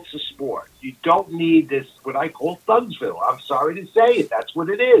 That promotes the sport. You don't need this, what I call Thugsville. I'm sorry to say it. That's what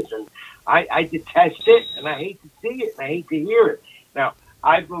it is. And I detest it, and I hate to see it, and I hate to hear it. Now,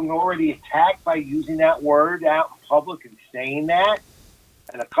 I've been already attacked by using that word out in public and saying that.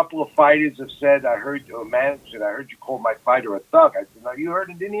 And a couple of fighters have said, a manager said, I heard you call my fighter a thug. I said, no, you heard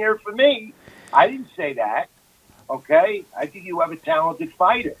it, didn't hear it from me. I didn't say that, okay? I think you have a talented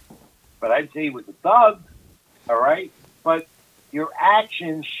fighter. But I'd say he was a thug, all right? But your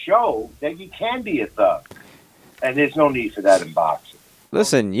actions show that you can be a thug. And there's no need for that in boxing.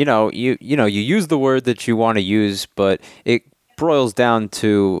 Listen, you use the word that you want to use, but it boils down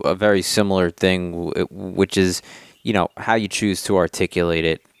to a very similar thing, which is, how you choose to articulate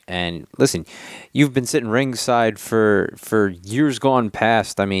it. And listen, you've been sitting ringside for years gone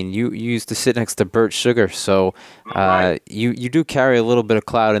past. I mean, you used to sit next to Bert Sugar, so you do carry a little bit of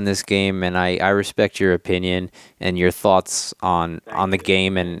clout in this game, and I respect your opinion and your thoughts on the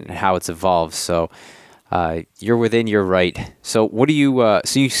game and how it's evolved. So you're within your right. So what do you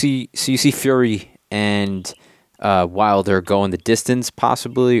so you see Fury and Wilder going the distance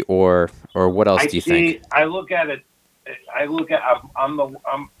possibly, or what else do you think? I look at it.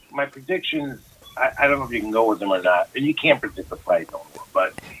 My predictions. I don't know if you can go with them or not, and you can't predict the fight no more.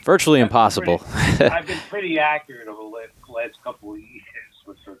 But virtually impossible. I've been pretty accurate over the last couple of years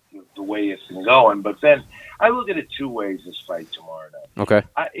with the way it's been going. But then I look at it two ways. This fight tomorrow night. Okay.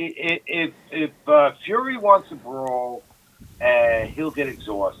 If Fury wants to brawl, he'll get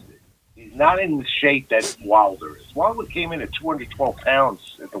exhausted. He's not in the shape that Wilder is. Wilder came in at 212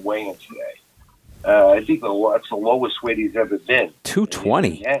 pounds at the weigh-in today. I think that's the lowest weight he's ever been.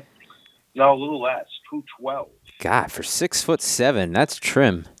 220? Yeah. No, a little less. 212. God, for 6'7", that's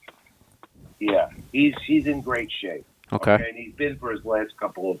trim. Yeah, he's in great shape. Okay. And he's been for his last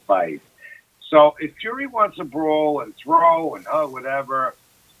couple of fights. So if Fury wants to brawl and throw and whatever,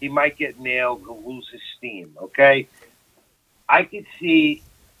 he might get nailed. He'll lose his steam. Okay. I could see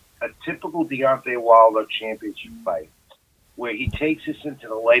a typical Deontay Wilder championship fight where he takes us into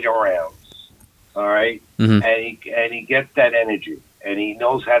the later rounds. All right, and he gets that energy, and he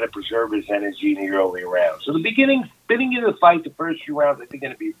knows how to preserve his energy in the early rounds. So the beginning of the fight, the first few rounds, I think,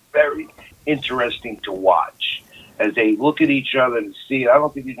 going to be very interesting to watch as they look at each other and see. I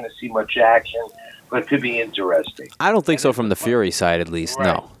don't think you're going to see much action, but it could be interesting. I don't think so from the Fury side, at least.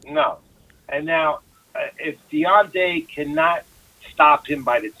 Right. No. And now, if Deontay cannot stop him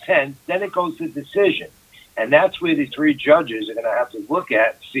by the 10th, then it goes to decision. And that's where the three judges are going to have to look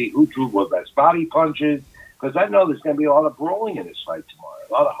at, see who threw the best body punches, because I know there's going to be a lot of brawling in this fight tomorrow,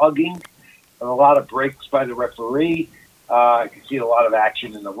 a lot of hugging, and a lot of breaks by the referee. I can see a lot of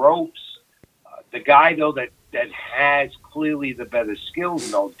action in the ropes. The guy, though, that has clearly the better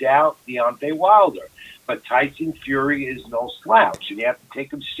skills, no doubt, Deontay Wilder. But Tyson Fury is no slouch, and you have to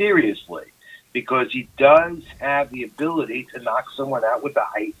take him seriously because he does have the ability to knock someone out with the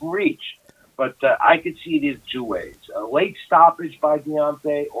height and reach. But I could see it in two ways: a late stoppage by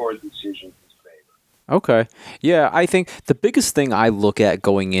Deontay or a decision in his favor. Okay. Yeah, I think the biggest thing I look at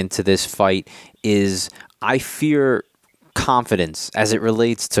going into this fight is I fear confidence as it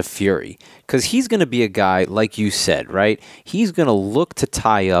relates to Fury. Because he's going to be a guy, like you said, right? He's going to look to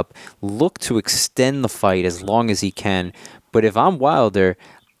tie up, look to extend the fight as long as he can. But if I'm Wilder,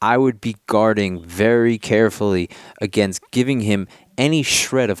 I would be guarding very carefully against giving him any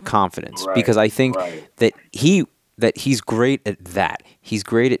shred of confidence, because I think that he's great at that. He's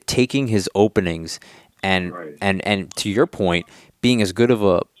great at taking his openings and to your point, being as good of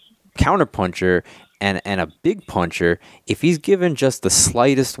a counterpuncher and a big puncher. If he's given just the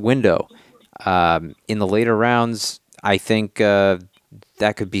slightest window in the later rounds, I think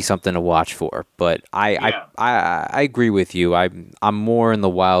that could be something to watch for. But I agree with you. I'm more in the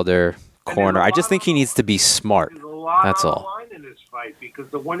Wilder corner. I just think he needs to be smart. That's all. In this fight, because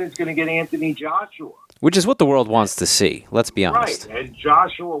the winner's going to get Anthony Joshua, which is what the world wants to see. Let's be honest. Right, and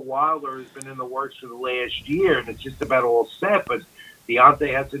Joshua Wilder has been in the works for the last year, and it's just about all set. But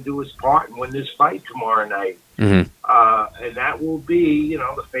Deontay has to do his part and win this fight tomorrow night, and that will be,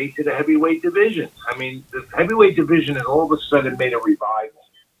 the face of the heavyweight division. I mean, the heavyweight division has all of a sudden made a revival.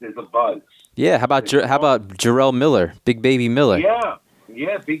 There's a buzz. Yeah, how about Jarrell Miller, Big Baby Miller?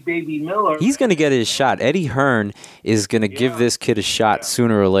 Yeah, Big Baby Miller. He's going to get his shot. Eddie Hearn is going to give this kid a shot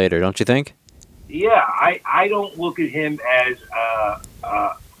sooner or later, don't you think? Yeah, I don't look at him as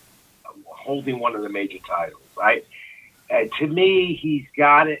holding one of the major titles. To me, he's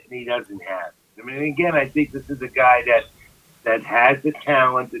got it and he doesn't have it. I mean, again, I think this is a guy that has the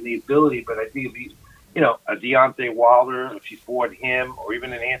talent and the ability, but I think if he, a Deontay Wilder, if you fought him, or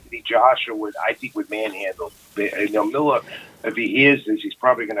even an Anthony Joshua, would manhandle. Miller, if he hears this, he's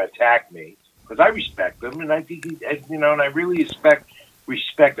probably going to attack me because I respect him, and I think and I really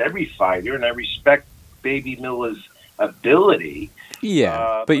respect every fighter, and I respect Baby Miller's ability.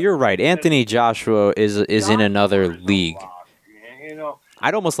 Yeah, but you're right. Anthony Joshua is in another league.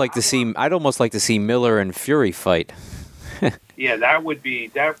 I'd almost like to see Miller and Fury fight. Yeah, that would be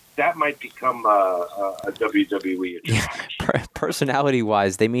that might become a WWE attraction.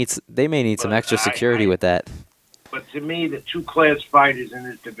 Personality-wise, they may need some extra security with that. But to me, the two-class fighters in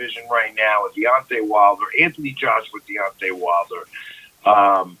this division right now are Deontay Wilder, Anthony Joshua, Deontay Wilder.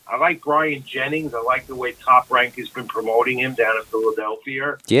 I like Brian Jennings. I like the way Top Rank has been promoting him down in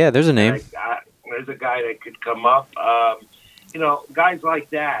Philadelphia. Yeah, there's a name. There's a guy that could come up. Guys like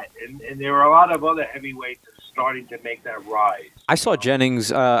that, and there are a lot of other heavyweights starting to make that rise. I saw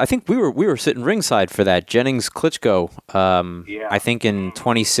Jennings. I think we were sitting ringside for that Jennings Klitschko. I think in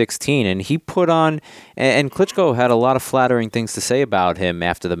 2016, and he put on. And Klitschko had a lot of flattering things to say about him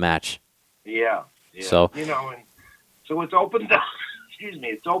after the match. Yeah. So so it's opened up. Excuse me,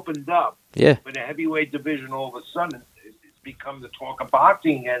 it's opened up. Yeah. But the heavyweight division, all of a sudden, it's become the talk of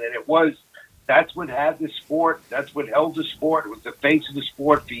boxing again, and it was. That's what had the sport. That's what held the sport. It was the face of the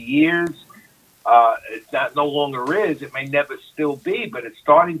sport for years. It's not no longer is. It may never still be, but it's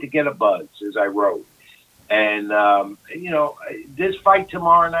starting to get a buzz, as I wrote. And this fight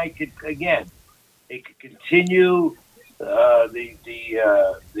tomorrow night could continue the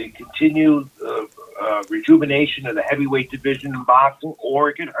continued rejuvenation of the heavyweight division in boxing, or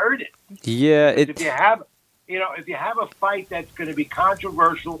it could hurt it. Yeah, if you have a fight that's going to be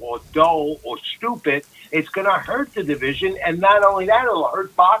controversial or dull or stupid, it's going to hurt the division, and not only that, it'll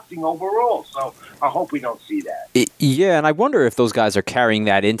hurt boxing overall. So I hope we don't see that. Yeah, and I wonder if those guys are carrying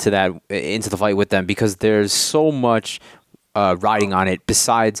that into the fight with them, because there's so much riding on it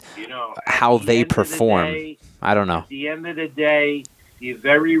besides how they perform. I don't know. At the end of the day, you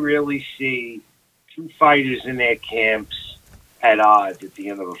very rarely see two fighters in their camps at odds at the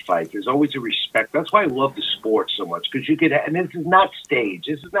end of a fight. There's always a respect. That's why I love the sport so much, because and this is not staged.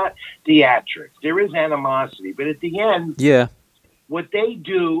 This is not theatrics. There is animosity, but at the end, what they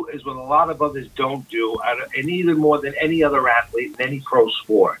do is what a lot of others don't do, and even more than any other athlete in any pro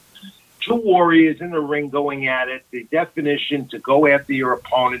sport. Two warriors in the ring going at it, the definition to go after your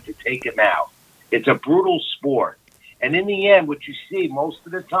opponent to take him out. It's a brutal sport. And in the end, what you see most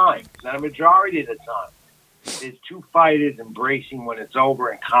of the time, not a majority of the time, is two fighters embracing when it's over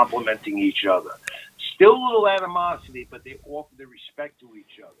and complimenting each other. Still a little animosity, but they offer the respect to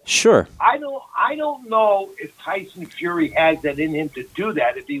each other. Sure. I don't know if Tyson Fury has that in him to do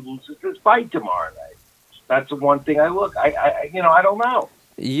that if he loses this fight tomorrow night. That's the one thing I don't know.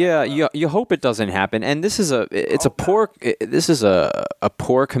 Yeah, you hope it doesn't happen. And this is a poor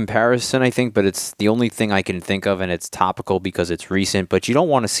comparison, I think, but it's the only thing I can think of, and it's topical because it's recent. But you don't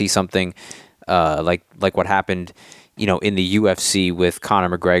want to see something like what happened, in the UFC with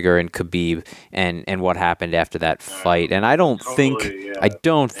Conor McGregor and Khabib, and what happened after that fight. And I don't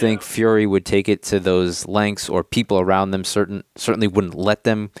think Fury would take it to those lengths, or people around them certainly wouldn't let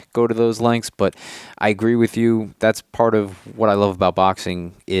them go to those lengths. But I agree with you. That's part of what I love about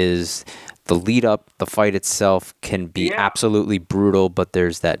boxing is the lead up, the fight itself can be absolutely brutal, but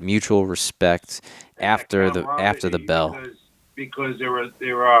there's that mutual respect after the bell. Because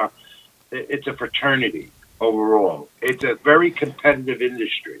there are it's a fraternity overall. It's a very competitive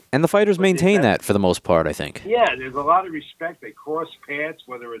industry. And the fighters maintain that for the most part, I think. Yeah, there's a lot of respect. They cross paths,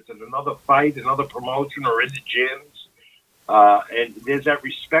 whether it's in another fight, another promotion, or in the gyms. And there's that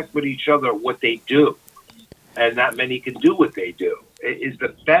respect with each other, what they do. And not many can do what they do. It is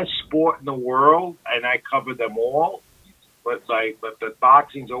the best sport in the world, and I cover them all. But the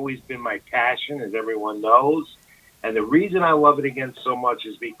boxing's always been my passion, as everyone knows. And the reason I love it again so much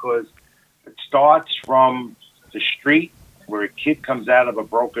is because it starts from the street, where a kid comes out of a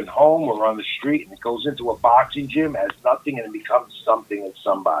broken home or on the street and goes into a boxing gym, has nothing, and it becomes something and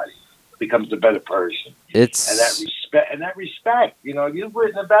somebody. Becomes a better person. And that respect. You've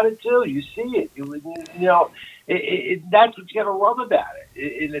written about it too. You see it. That's what you got to love about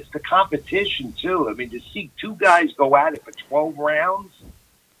it. And it's the competition too. I mean, to see two guys go at it for 12 rounds,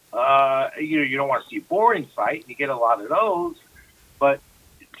 you don't want to see a boring fight. You get a lot of those, but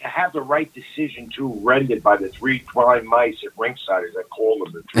to have the right decision too rendered by the three blind mice at ringside, as I call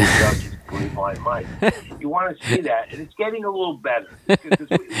them, the three judges, believe my mind. You want to see that, and it's getting a little better. Because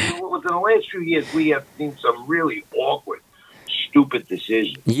within the last few years, we have seen some really awkward, stupid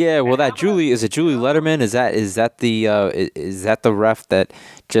decisions. Yeah, well, that Julie is it Julie Letterman? Is that the ref that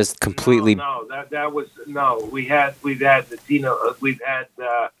just completely? No, that was no. We've had the Tina. We've had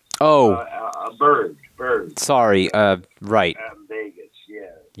Oh, Bird. sorry. Right. Vegas. Yeah.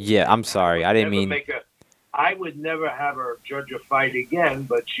 Yeah, I'm sorry. I didn't mean. I would never have her judge a fight again,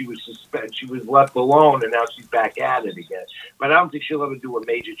 but she was suspended. She was left alone, and now she's back at it again. But I don't think she'll ever do a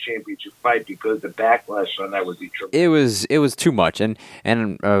major championship fight because the backlash on that would be tremendous. It was too much, and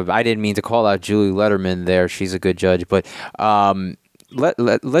I didn't mean to call out Julie Letterman there. She's a good judge, but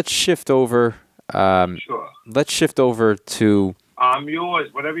let's shift over. Sure. Let's shift over to. I'm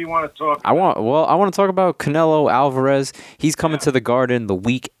yours. Whatever you want to talk about. I want to talk about Canelo Alvarez. He's coming to the Garden the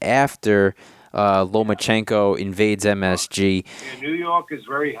week after Lomachenko invades MSG. Yeah, New York is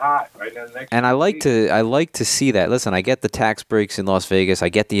very hot right now. And I like to see that. Listen, I get the tax breaks in Las Vegas. I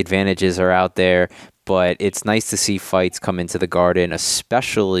get the advantages are out there, but it's nice to see fights come into the Garden,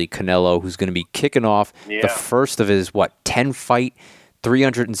 especially Canelo, who's going to be kicking off the first of his 10-fight,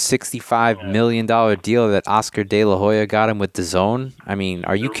 $365 million deal that Oscar De La Hoya got him with DAZN. I mean,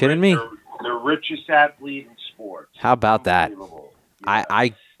 are you kidding me? The richest athlete in sports. How about that? Yeah.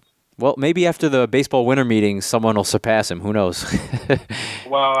 Well, maybe after the baseball winter meeting, someone will surpass him. Who knows?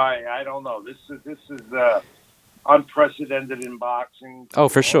 Well, I don't know. This is unprecedented in boxing. Oh,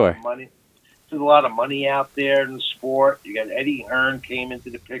 for sure. There's a lot of money out there in the sport. You got Eddie Hearn came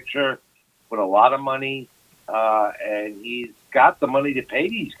into the picture with a lot of money, and he's got the money to pay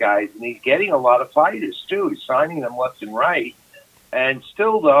these guys, and he's getting a lot of fighters too. He's signing them left and right. And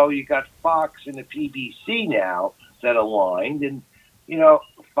still, though, you got Fox and the PBC now that are aligned, and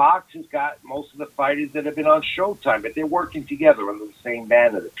Fox has got most of the fighters that have been on Showtime, but they're working together under the same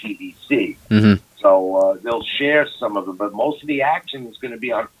banner, the PBC. Mm-hmm. So they'll share some of them, but most of the action is going to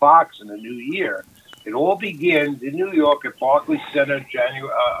be on Fox in the new year. It all begins in New York at Barclays Center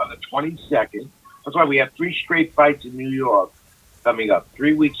on the 22nd. That's why we have 3 straight fights in New York coming up,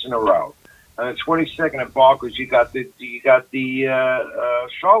 3 weeks in a row. On the 22nd at Barclays, you got the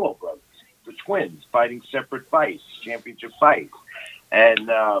Charlo brothers, the twins, fighting separate fights, championship fights. And,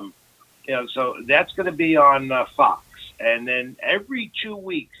 so that's going to be on Fox. And then every 2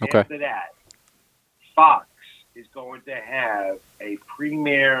 weeks after that, Fox is going to have a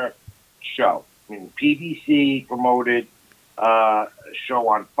premiere show. I mean, PBC promoted show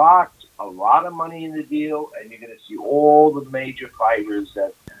on Fox, a lot of money in the deal, and you're going to see all the major fighters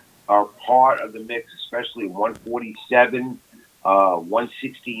that are part of the mix, especially 147,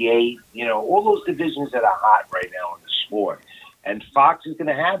 168, all those divisions that are hot right now in the sport. And Fox is going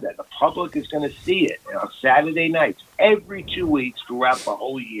to have that. The public is going to see it on Saturday nights, every 2 weeks throughout the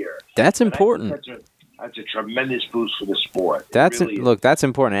whole year. That's important. That's a tremendous boost for the sport. That's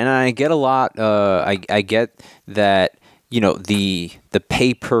important, and I get a lot. I get that the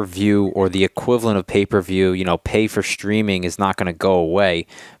pay-per-view or the equivalent of pay-per-view. Pay for streaming is not going to go away.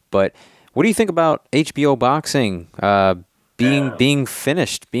 But what do you think about HBO boxing being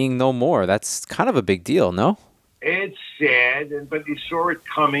finished, being no more? That's kind of a big deal, no? It's sad, but you saw it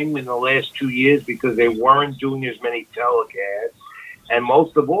coming in the last 2 years because they weren't doing as many telecasts, and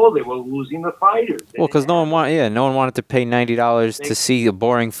most of all, they were losing the fighters. Well, because no one wanted to pay $90 to see a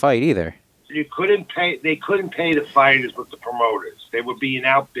boring fight either. They couldn't pay the fighters with the promoters. They were being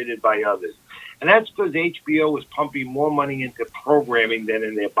outbidded by others, and that's because HBO was pumping more money into programming than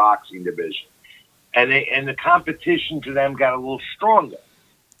in their boxing division, and the competition to them got a little stronger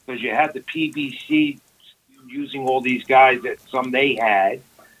because you had the PBC using all these guys that some they had,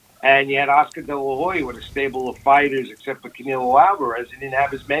 and you had Oscar De La Hoya with a stable of fighters, except for Canelo Alvarez, and didn't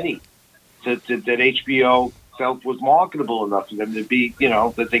have as many that HBO felt was marketable enough for them to be,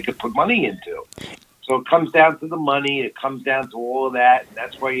 that they could put money into. So it comes down to the money, it comes down to all of that, and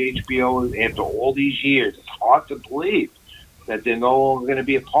that's why HBO, after all these years, it's hard to believe that they're no longer going to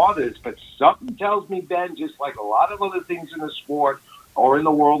be a part of this, but something tells me, Ben, just like a lot of other things in the sport, or in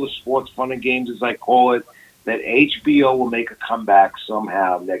the world of sports, fun and games as I call it, that HBO will make a comeback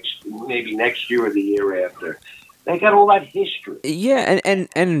somehow maybe next year or the year after. They got all that history. Yeah,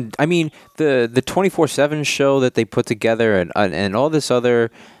 and I mean the 24/7 show that they put together and all this other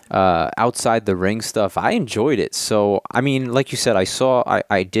outside the ring stuff. I enjoyed it. So I mean, like you said,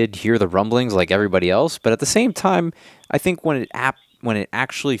 I did hear the rumblings like everybody else, but at the same time, I think when it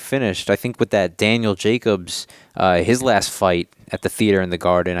actually finished, I think with that Daniel Jacobs, his last fight at the theater in the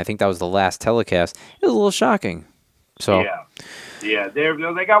Garden, I think that was the last telecast. It was a little shocking. So yeah,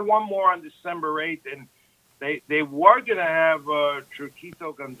 they got one more on December 8th, and They were going to have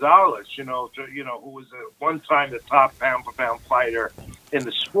Truquito Gonzalez, who was at one time the top pound-for-pound fighter in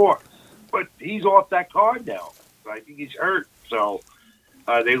the sport. But he's off that card now. I think he's hurt. So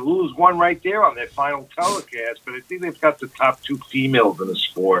they lose one right there on their final telecast. But I think they've got the top 2 females in the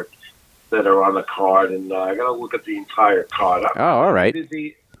sport that are on the card. And I got to look at the entire card. All right.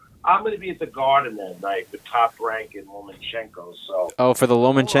 I'm going to be at the Garden that night with Top Rank and Lomachenko. So. For the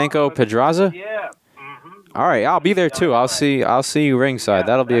Lomachenko Pedraza? Yeah. All right, I'll be there too. I'll see you ringside.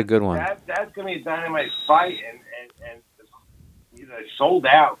 That'll be a good one. That's gonna be a dynamite fight, and it sold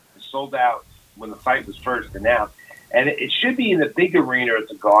out. It sold out when the fight was first announced, and it should be in the big arena at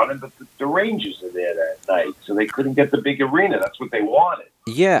the Garden, but the Rangers are there that night, so they couldn't get the big arena. That's what they wanted.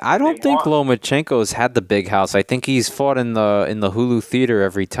 Yeah, I don't think Lomachenko's had the big house. I think he's fought in the Hulu Theater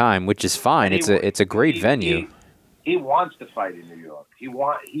every time, which is fine. It's a great venue. He wants to fight in New York.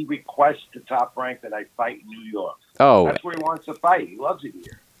 He requests the Top Rank that I fight in New York. Oh, that's where he wants to fight. He loves it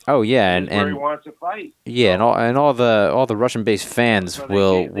here. Oh yeah, and where he wants to fight. Yeah, and all the Russian-based fans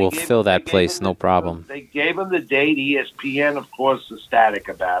will fill that place, no problem. They gave him the date. ESPN, of course, is ecstatic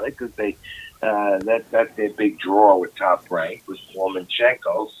about it because that's their big draw with Top Rank with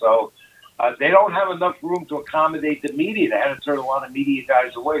Lomachenko. So they don't have enough room to accommodate the media. They had to turn a lot of media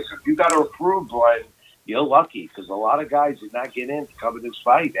guys away. So if you got an approved one, you're lucky because a lot of guys did not get in to cover this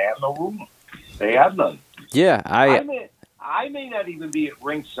fight. They have no room. They have none. Yeah, I may not even be at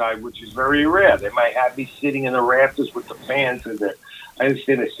ringside, which is very rare. They might have me sitting in the rafters with the fans. I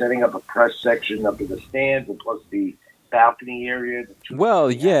understand they're setting up a press section up in the stands and plus the balcony area.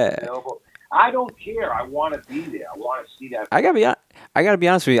 Yeah. I don't care. I want to be there. I want to see that. I gotta be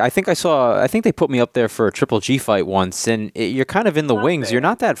honest with you. I think they put me up there for a Triple G fight once, and you're kind of in the wings. Bad. You're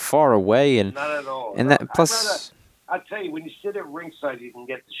not that far away, and not at all. And that plus. I tell you, when you sit at ringside, you can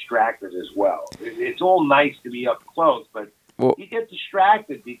get distracted as well. It's all nice to be up close, but you get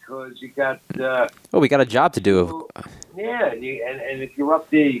distracted because you got. We got a job to do. Yeah, and if you're up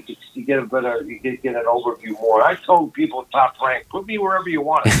there, you get an overview more. I told people at Top Rank, put me wherever you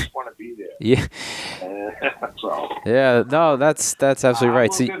want. I just want to be there. Yeah. So. Yeah, no, that's absolutely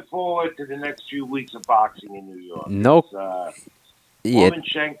right. I'm looking forward to the next few weeks of boxing in New York. Nope.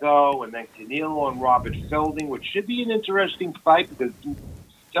 Lomachenko and then Canelo and Robert Felding, which should be an interesting fight because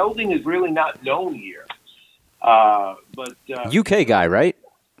Felding is really not known here. But UK guy, right?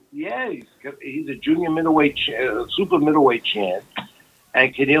 Yeah, he's a junior middleweight, super middleweight champ,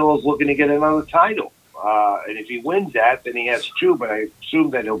 and Canelo's looking to get another title. And if he wins that, then he has 2, but I assume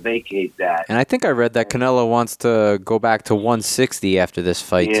that he'll vacate that. And I think I read that Canelo wants to go back to 160 after this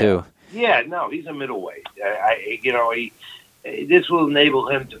fight, too. Yeah, no, he's a middleweight. This will enable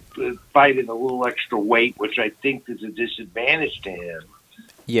him to fight in a little extra weight, which I think is a disadvantage to him.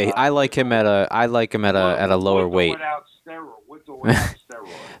 Yeah, I like him at a lower weight. With or without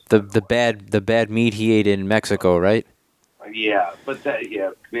steroids. the bad meat he ate in Mexico, right? Yeah, but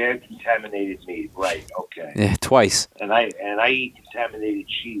bad contaminated meat, right? Okay. Yeah, twice. And I eat contaminated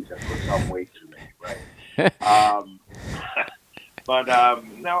cheese and put some weight to me, right? But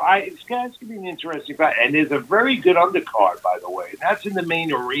it's going to be an interesting fight, and there's a very good undercard, by the way. And that's in the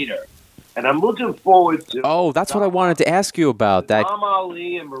main arena, and I'm looking forward to. Oh, that's what I wanted to ask you about. That Tom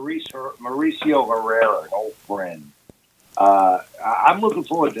Ali and Mauricio Herrera, an old friend. I'm looking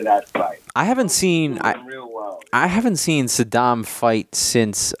forward to that fight. I haven't seen. I haven't seen Saddam fight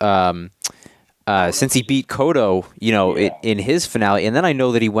since he beat Cotto, in his finale, and then I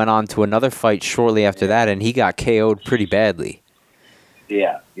know that he went on to another fight shortly after that, and he got KO'd pretty badly.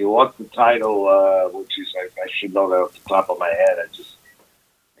 Yeah, he lost the title, which is I should know that off the top of my head.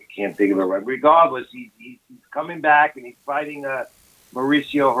 I can't think of it right. Regardless, he's coming back and he's fighting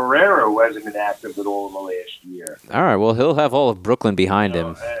Mauricio Herrera, who hasn't been active at all in the last year. All right, well, he'll have all of Brooklyn behind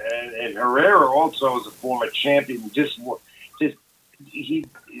him. And Herrera also is a former champion. He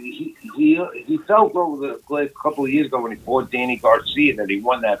felt over the last couple of years ago when he fought Danny Garcia that he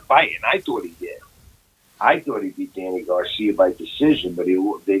won that fight, and I thought he did. I thought he beat Danny Garcia by decision, but they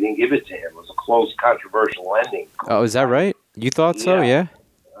didn't give it to him. It was a close, controversial ending. Oh, is that right? You thought so? Yeah.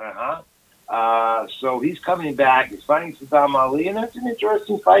 So he's coming back. He's fighting Saddam Ali, and that's an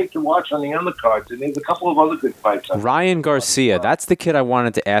interesting fight to watch on the undercards. And there's a couple of other good fights. Ryan Garcia, that's the kid I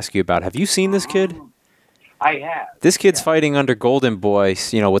wanted to ask you about. Have you seen this kid? I have. This kid's fighting under Golden Boy,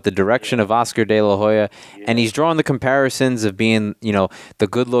 with the direction of Oscar De La Hoya, and he's drawing the comparisons of being, the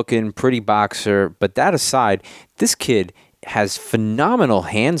good-looking, pretty boxer. But that aside, this kid has phenomenal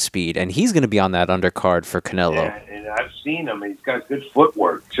hand speed, and he's going to be on that undercard for Canelo. Yeah, and I've seen him. He's got good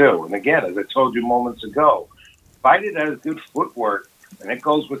footwork, too. And again, as I told you moments ago, fighter that has good footwork, and it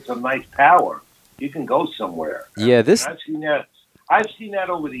goes with some nice power, you can go somewhere. Yeah, this. I've seen that. I've seen that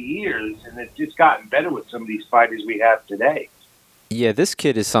over the years, and it's just gotten better with some of these fighters we have today. Yeah, this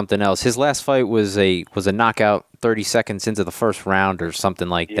kid is something else. His last fight was a knockout 30 seconds into the first round or something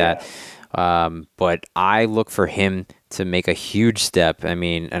like that. But I look for him to make a huge step. I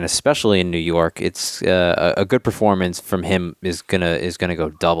mean, and especially in New York, it's a good performance from him is gonna go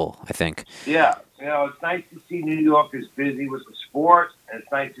double, I think. Yeah, it's nice to see New York is busy with the sport, and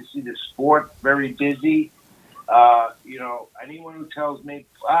it's nice to see the sport very busy. Anyone who tells me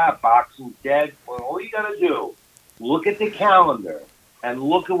boxing's dead, well, all you got to do, look at the calendar and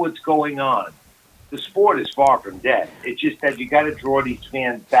look at what's going on. The sport is far from dead. It's just that you got to draw these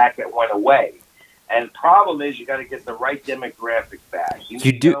fans back that went away. And the problem is you got to get the right demographic back.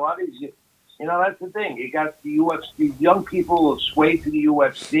 You do. A lot of these, that's the thing. You got the UFC, young people who have swayed to the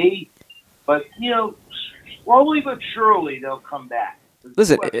UFC, but slowly but surely they'll come back.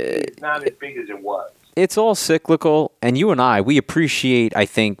 Listen, it's not as big as it was. It's all cyclical, and you and I, we appreciate, I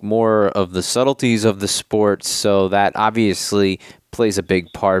think, more of the subtleties of the sport, so that obviously plays a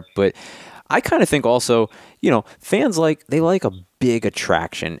big part. But I kind of think also, fans they like a big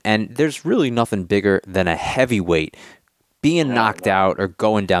attraction, and there's really nothing bigger than a heavyweight being knocked out or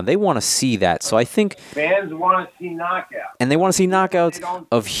going down. They want to see that. So I think fans want to see knockouts. And they want to see knockouts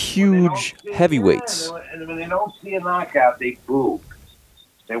of huge heavyweights. And when they don't see a knockout, they boo.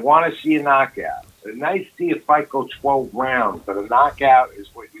 They want to see a knockout. It's nice to see a fight go 12 rounds, but a knockout is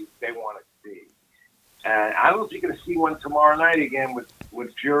what they want to see. And I don't think you're going to see one tomorrow night again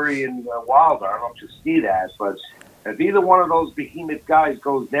with Fury and Wilder. I don't know if you see that, but if either one of those behemoth guys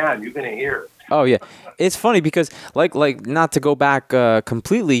goes down, you're going to hear it. Oh, yeah. It's funny because, like not to go back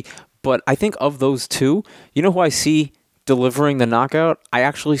completely, but I think of those two, you know who I see delivering the knockout? I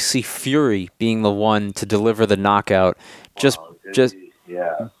actually see Fury being the one to deliver the knockout.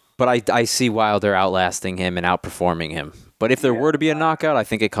 Yeah. But I see Wilder outlasting him and outperforming him. But if there were to be a knockout, I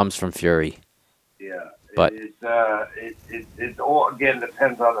think it comes from Fury. Yeah. But it all, again,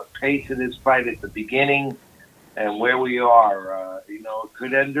 depends on the pace of this fight at the beginning and where we are. It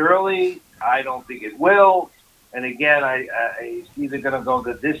could end early. I don't think it will. And again, it's either going to go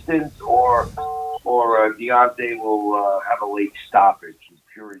the distance or Deontay will have a late stoppage.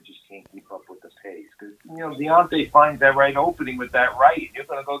 Fury just can't keep up with the pace. Because, Deontay finds that right opening with that right, and you're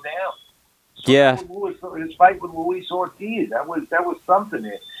going to go down. So yeah. His fight with Luis Ortiz, that was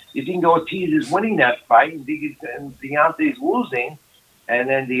something. You think Ortiz is winning that fight, and Deontay's losing, and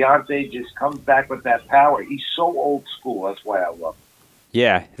then Deontay just comes back with that power. He's so old school. That's why I love him.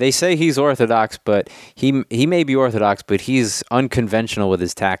 Yeah, they say he's orthodox, but he may be orthodox, but he's unconventional with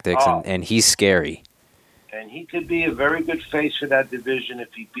his tactics, and he's scary. And he could be a very good face for that division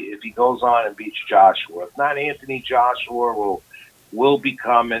if he goes on and beats Joshua. If not, Anthony Joshua will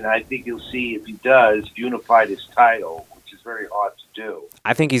become, and I think you'll see if he does, unified his title, which is very hard to do.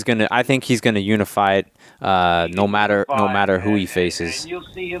 I think he's gonna unify it, no matter who he faces. And you'll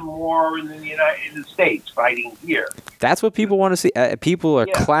see him more in the States fighting here. That's what people want to see. People are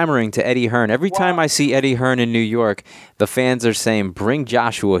clamoring to Eddie Hearn. Every time I see Eddie Hearn in New York, the fans are saying, "Bring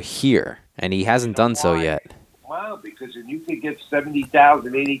Joshua here." And he hasn't done so yet. Well, because if you could get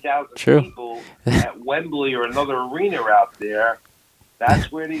 70,000, 80,000 people at Wembley or another arena out there, that's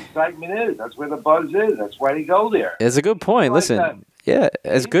where the excitement is. That's where the buzz is. That's why they go there. It's a good point. Listen,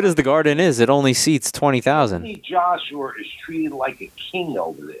 as good as the Garden is, it only seats 20,000. Joshua is treated like a king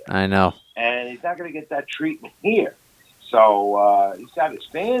over there. I know. And he's not going to get that treatment here. So he's got his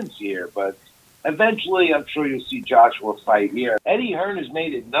fans here, but eventually, I'm sure you'll see Joshua fight here. Eddie Hearn has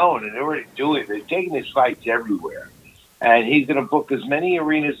made it known, and they're already doing it. They're taking his fights everywhere. And he's going to book as many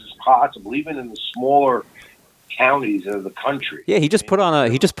arenas as possible, even in the smaller counties of the country. Yeah, he just put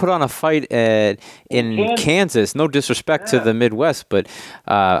on a fight in Kansas. No disrespect to the Midwest, but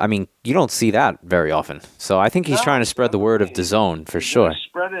you don't see that very often. So I think he's trying to spread the word of DAZN for sure.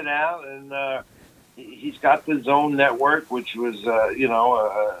 Spread it out, and he's got the DAZN network, which was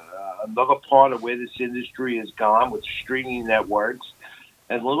another part of where this industry has gone with streaming networks.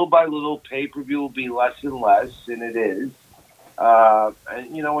 And little by little, pay-per-view will be less and less, and it is. And,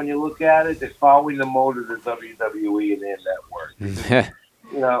 when you look at it, they're following the mode of the WWE and their network.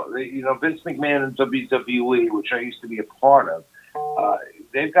 Vince McMahon and WWE, which I used to be a part of,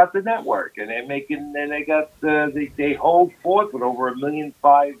 they've got the network, and they hold forth with over 1.5 million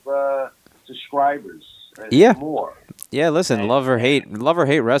subscribers. More. Yeah, listen, love or hate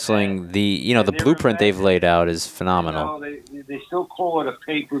wrestling. The blueprint they've laid out is phenomenal. They still call it a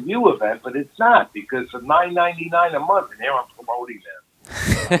pay-per-view event, but it's not, because for $9.99 a month, and here I'm promoting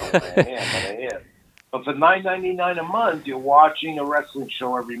them. But for $9.99 a month, you're watching a wrestling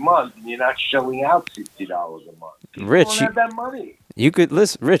show every month, and you're not shelling out $60 a month. People Rich, don't have that money. You could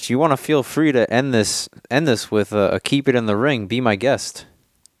listen, Rich. You want to feel free to end this with a keep it in the ring. Be my guest.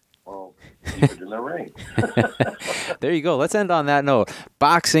 Well, keep it in the ring. There you go. Let's end on that note.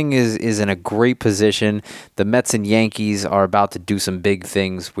 Boxing is in a great position. The Mets and Yankees are about to do some big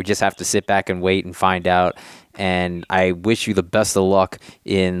things. We just have to sit back and wait and find out. And I wish you the best of luck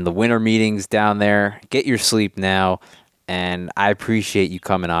in the winter meetings down there. Get your sleep now. And I appreciate you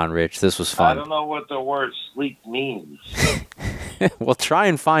coming on, Rich. This was fun. I don't know what the word sleep means. Well, try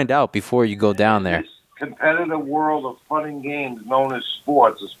and find out before you go down there. This competitive world of fun and games known as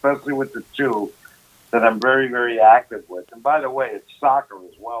sports, especially with the two that I'm very, very active with. And by the way, it's soccer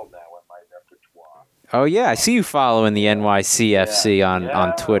as well now in my repertoire. Oh, yeah. I see you following the NYCFC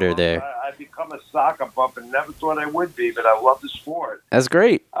on Twitter there. I've become a soccer buff and never thought I would be, but I love the sport. That's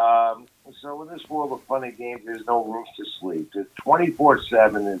great. So in this world of fun and games, there's no room to sleep. It's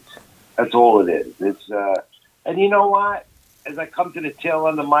 24/7. That's all it is. It's and you know what? As I come to the tail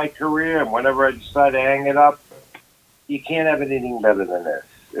end of my career, and whenever I decide to hang it up, you can't have anything better than this.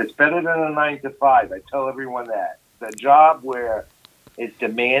 It's better than a 9 to 5. I tell everyone that. It's a job where it's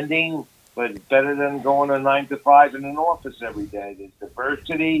demanding, but it's better than going a 9 to 5 in an office every day. There's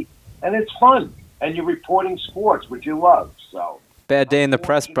diversity, and it's fun. And you're reporting sports, which you love. So bad day in the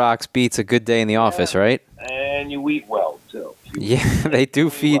press box beats a good day in the office, right? And you eat well too. Yeah, they do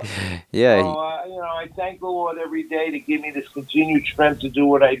feed. Yeah. So, I thank the Lord every day to give me this continued strength to do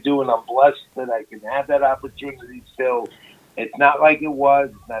what I do, and I'm blessed that I can have that opportunity still. It's not like it was.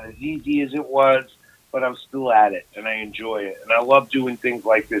 It's not as easy as it was, but I'm still at it, and I enjoy it. And I love doing things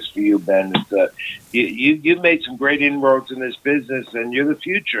like this for you, Ben. It's, you've made some great inroads in this business, and you're the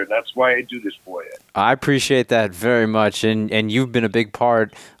future. And that's why I do this for you. I appreciate that very much, and you've been a big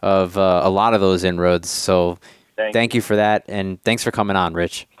part of a lot of those inroads. So thank you for that, and thanks for coming on,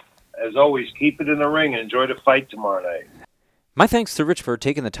 Rich. As always, keep it in the ring and enjoy the fight tomorrow night. My thanks to Rich for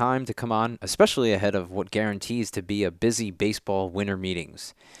taking the time to come on, especially ahead of what guarantees to be a busy baseball winter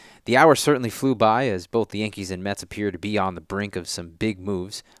meetings. The hour certainly flew by as both the Yankees and Mets appear to be on the brink of some big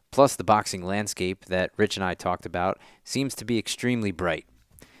moves, plus the boxing landscape that Rich and I talked about seems to be extremely bright.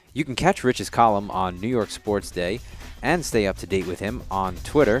 You can catch Rich's column on New York Sports Day and stay up to date with him on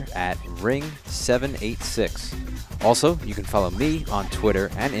Twitter at Ring786. Also, you can follow me on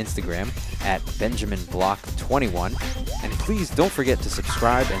Twitter and Instagram at BenjaminBlock21. And please don't forget to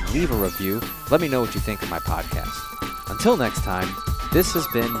subscribe and leave a review. Let me know what you think of my podcast. Until next time, this has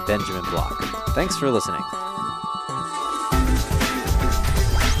been Benjamin Block. Thanks for listening.